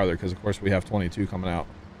a little farther because, of course, we have 22 coming out.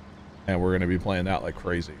 And we're going to be playing that like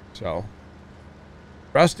crazy. So,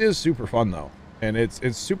 Rust is super fun, though. And it's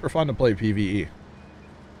super fun to play PvE. It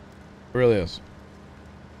really is.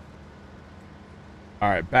 All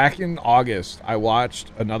right, back in August, I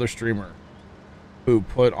watched another streamer who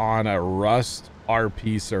put on a Rust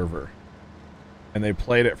RP server. And they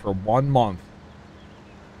played it for 1 month.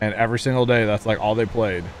 And every single day, that's like all they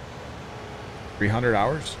played. 300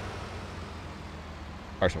 hours?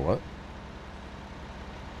 Carson, what?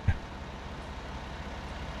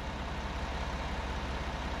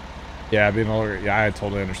 Yeah, being older. Yeah, I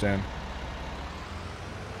totally understand.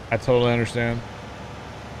 I totally understand.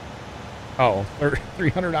 Oh,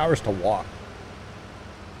 300 hours to walk.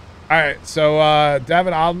 All right, so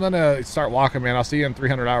Devin, I'm gonna start walking, man. I'll see you in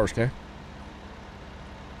 300 hours, okay?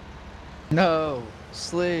 No,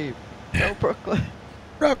 sleep. No, Brooklyn.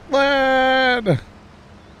 Brooklyn!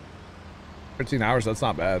 13 hours, that's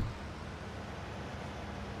not bad.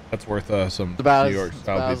 That's worth some About, New York it's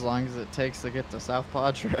style about as pizza. long as it takes to get to South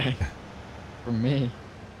Padre. For me.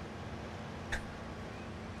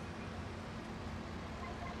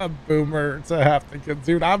 A boomer to have to get,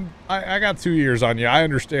 dude. I got 2 years on you. I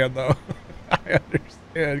understand though. I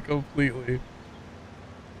understand completely.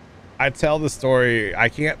 I tell the story. I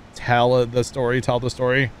can't tell the story.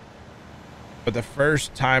 But the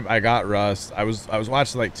first time I got Rust, I was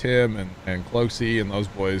watching like Tim and Cloaksy and those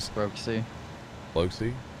boys. Cloaksy.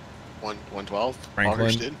 112.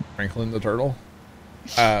 Franklin the turtle.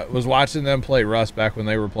 Was watching them play Rust back when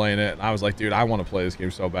they were playing it, and I was like, dude, I want to play this game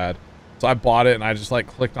so bad. So I bought it and I just like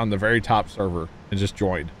clicked on the very top server and just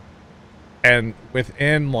joined. And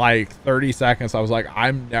within like 30 seconds, I was like,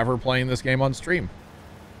 I'm never playing this game on stream.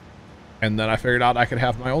 And then I figured out I could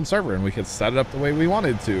have my own server and we could set it up the way we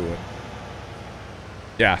wanted to. And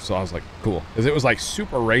yeah, so I was like, cool. Because it was like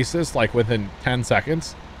super racist, like within 10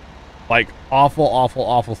 seconds. Like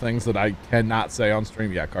awful things that I cannot say on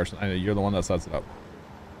stream. Yeah, Carson, I know you're the one that sets it up.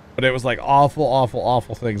 But it was like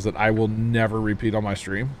awful things that I will never repeat on my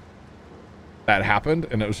stream. That happened,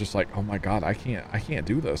 and it was just like, oh my god, I can't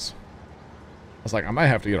do this. I was like, I might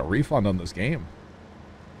have to get a refund on this game.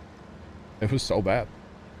 It was so bad.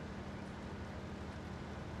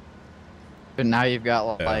 But now you've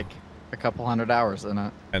got like a couple hundred hours in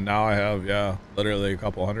it. And now I have, yeah, literally a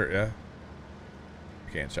couple hundred, yeah.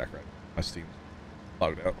 I can't check right now. My Steam's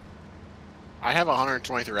logged out. I have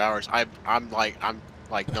 123 hours. I'm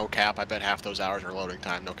like no cap. I bet half those hours are loading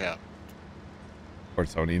time. No cap. Poor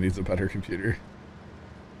Sony needs a better computer.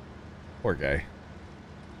 Poor guy.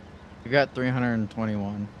 You got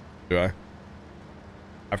 321. Do I?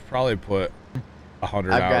 I've probably put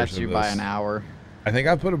 100 I've hours got you into by this. an hour. I think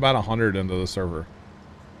I put about 100 into the server.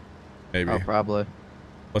 Maybe. Oh, probably.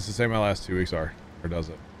 What's to say my last 2 weeks are? Or does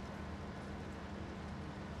it?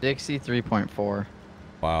 Dixie 3.4.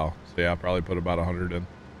 Wow. So yeah, I probably put about 100 in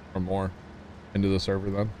or more into the server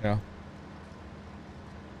then. Yeah.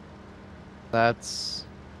 That's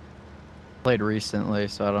played recently,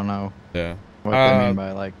 so I don't know Yeah. what they mean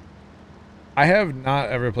by like. I have not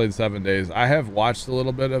ever played 7 Days. I have watched a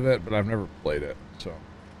little bit of it, but I've never played it. So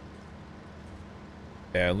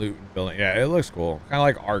yeah, loot and building. Yeah, it looks cool. Kind of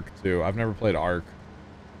like Ark too. I've never played Ark.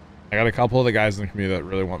 I got a couple of the guys in the community that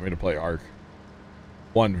really want me to play Ark.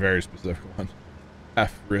 One very specific one.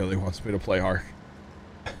 F really wants me to play Ark.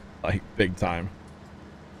 Like big time.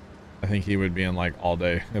 I think he would be in like all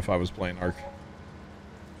day if I was playing Ark.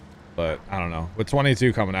 But I don't know. With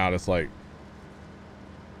 22 coming out, it's like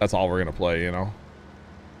that's all we're gonna play, you know.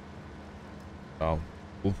 So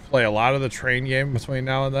we'll play a lot of the train game between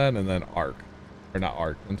now and then Ark. Or not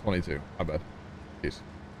Ark, then 22. My bad. Peace.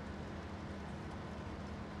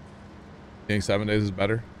 You think 7 Days is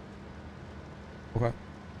better? Okay.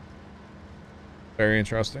 Very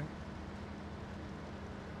interesting.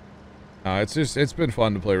 It's been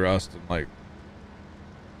fun to play Rust and like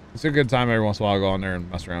it's a good time every once in a while to go on there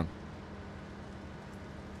and mess around.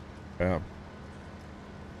 Yeah.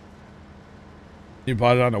 You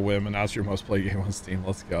bought it on a whim and now it's your most played game on Steam.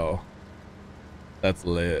 Let's go. That's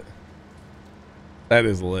lit. That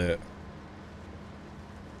is lit.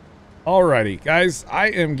 Alrighty, guys, I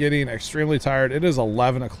am getting extremely tired. It is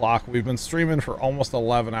 11 o'clock. We've been streaming for almost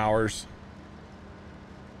 11 hours.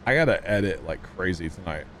 I gotta edit like crazy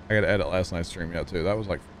tonight. I gotta edit last night's stream yet too. That was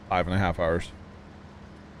like 5.5 hours.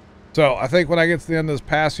 So I think when I get to the end of this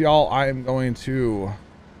pass, y'all, I am going to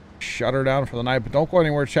shut her down for the night. But don't go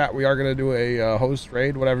anywhere, chat. We are gonna do a host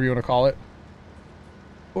raid, whatever you want to call it.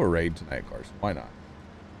 Do a raid tonight, Carson. Why not?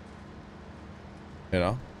 You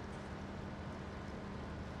know?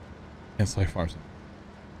 It's like farms.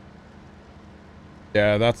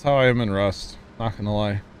 Yeah, that's how I am in Rust. Not gonna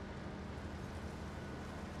lie.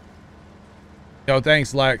 Yo,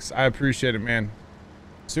 thanks, Lex. I appreciate it, man.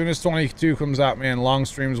 As soon as 22 comes out, man, long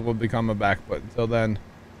streams will become a back. But until then,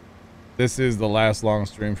 this is the last long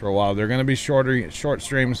stream for a while. They're gonna be short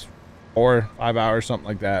streams, 4 or 5 hours, something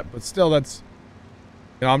like that. But still, that's,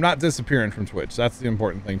 you know, I'm not disappearing from Twitch. That's the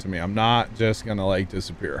important thing to me. I'm not just gonna like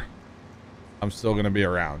disappear. I'm still gonna be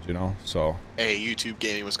around, you know. So. Hey, YouTube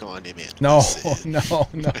gaming, what's going on, man? No, no.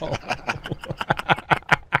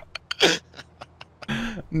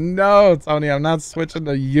 No, Tony, I'm not switching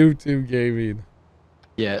to YouTube gaming.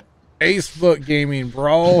 Yet. Facebook gaming,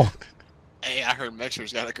 bro. Hey, I heard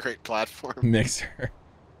Mixer's got a great platform. Mixer.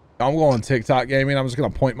 I'm going TikTok gaming. I'm just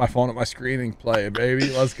gonna point my phone at my screen and play,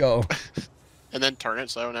 baby. Let's go. And then turn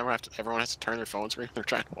it so everyone has to turn their phone screen. They're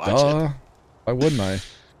trying to watch it. Why wouldn't I?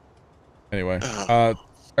 Anyway,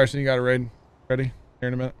 Carson, you got a raid ready here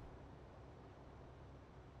in a minute?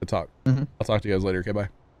 Good talk. I'll talk to you guys later. Okay, bye.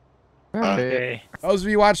 Okay. Those of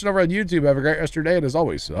you watching over on YouTube, have a great rest of your day, and as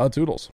always, toodles.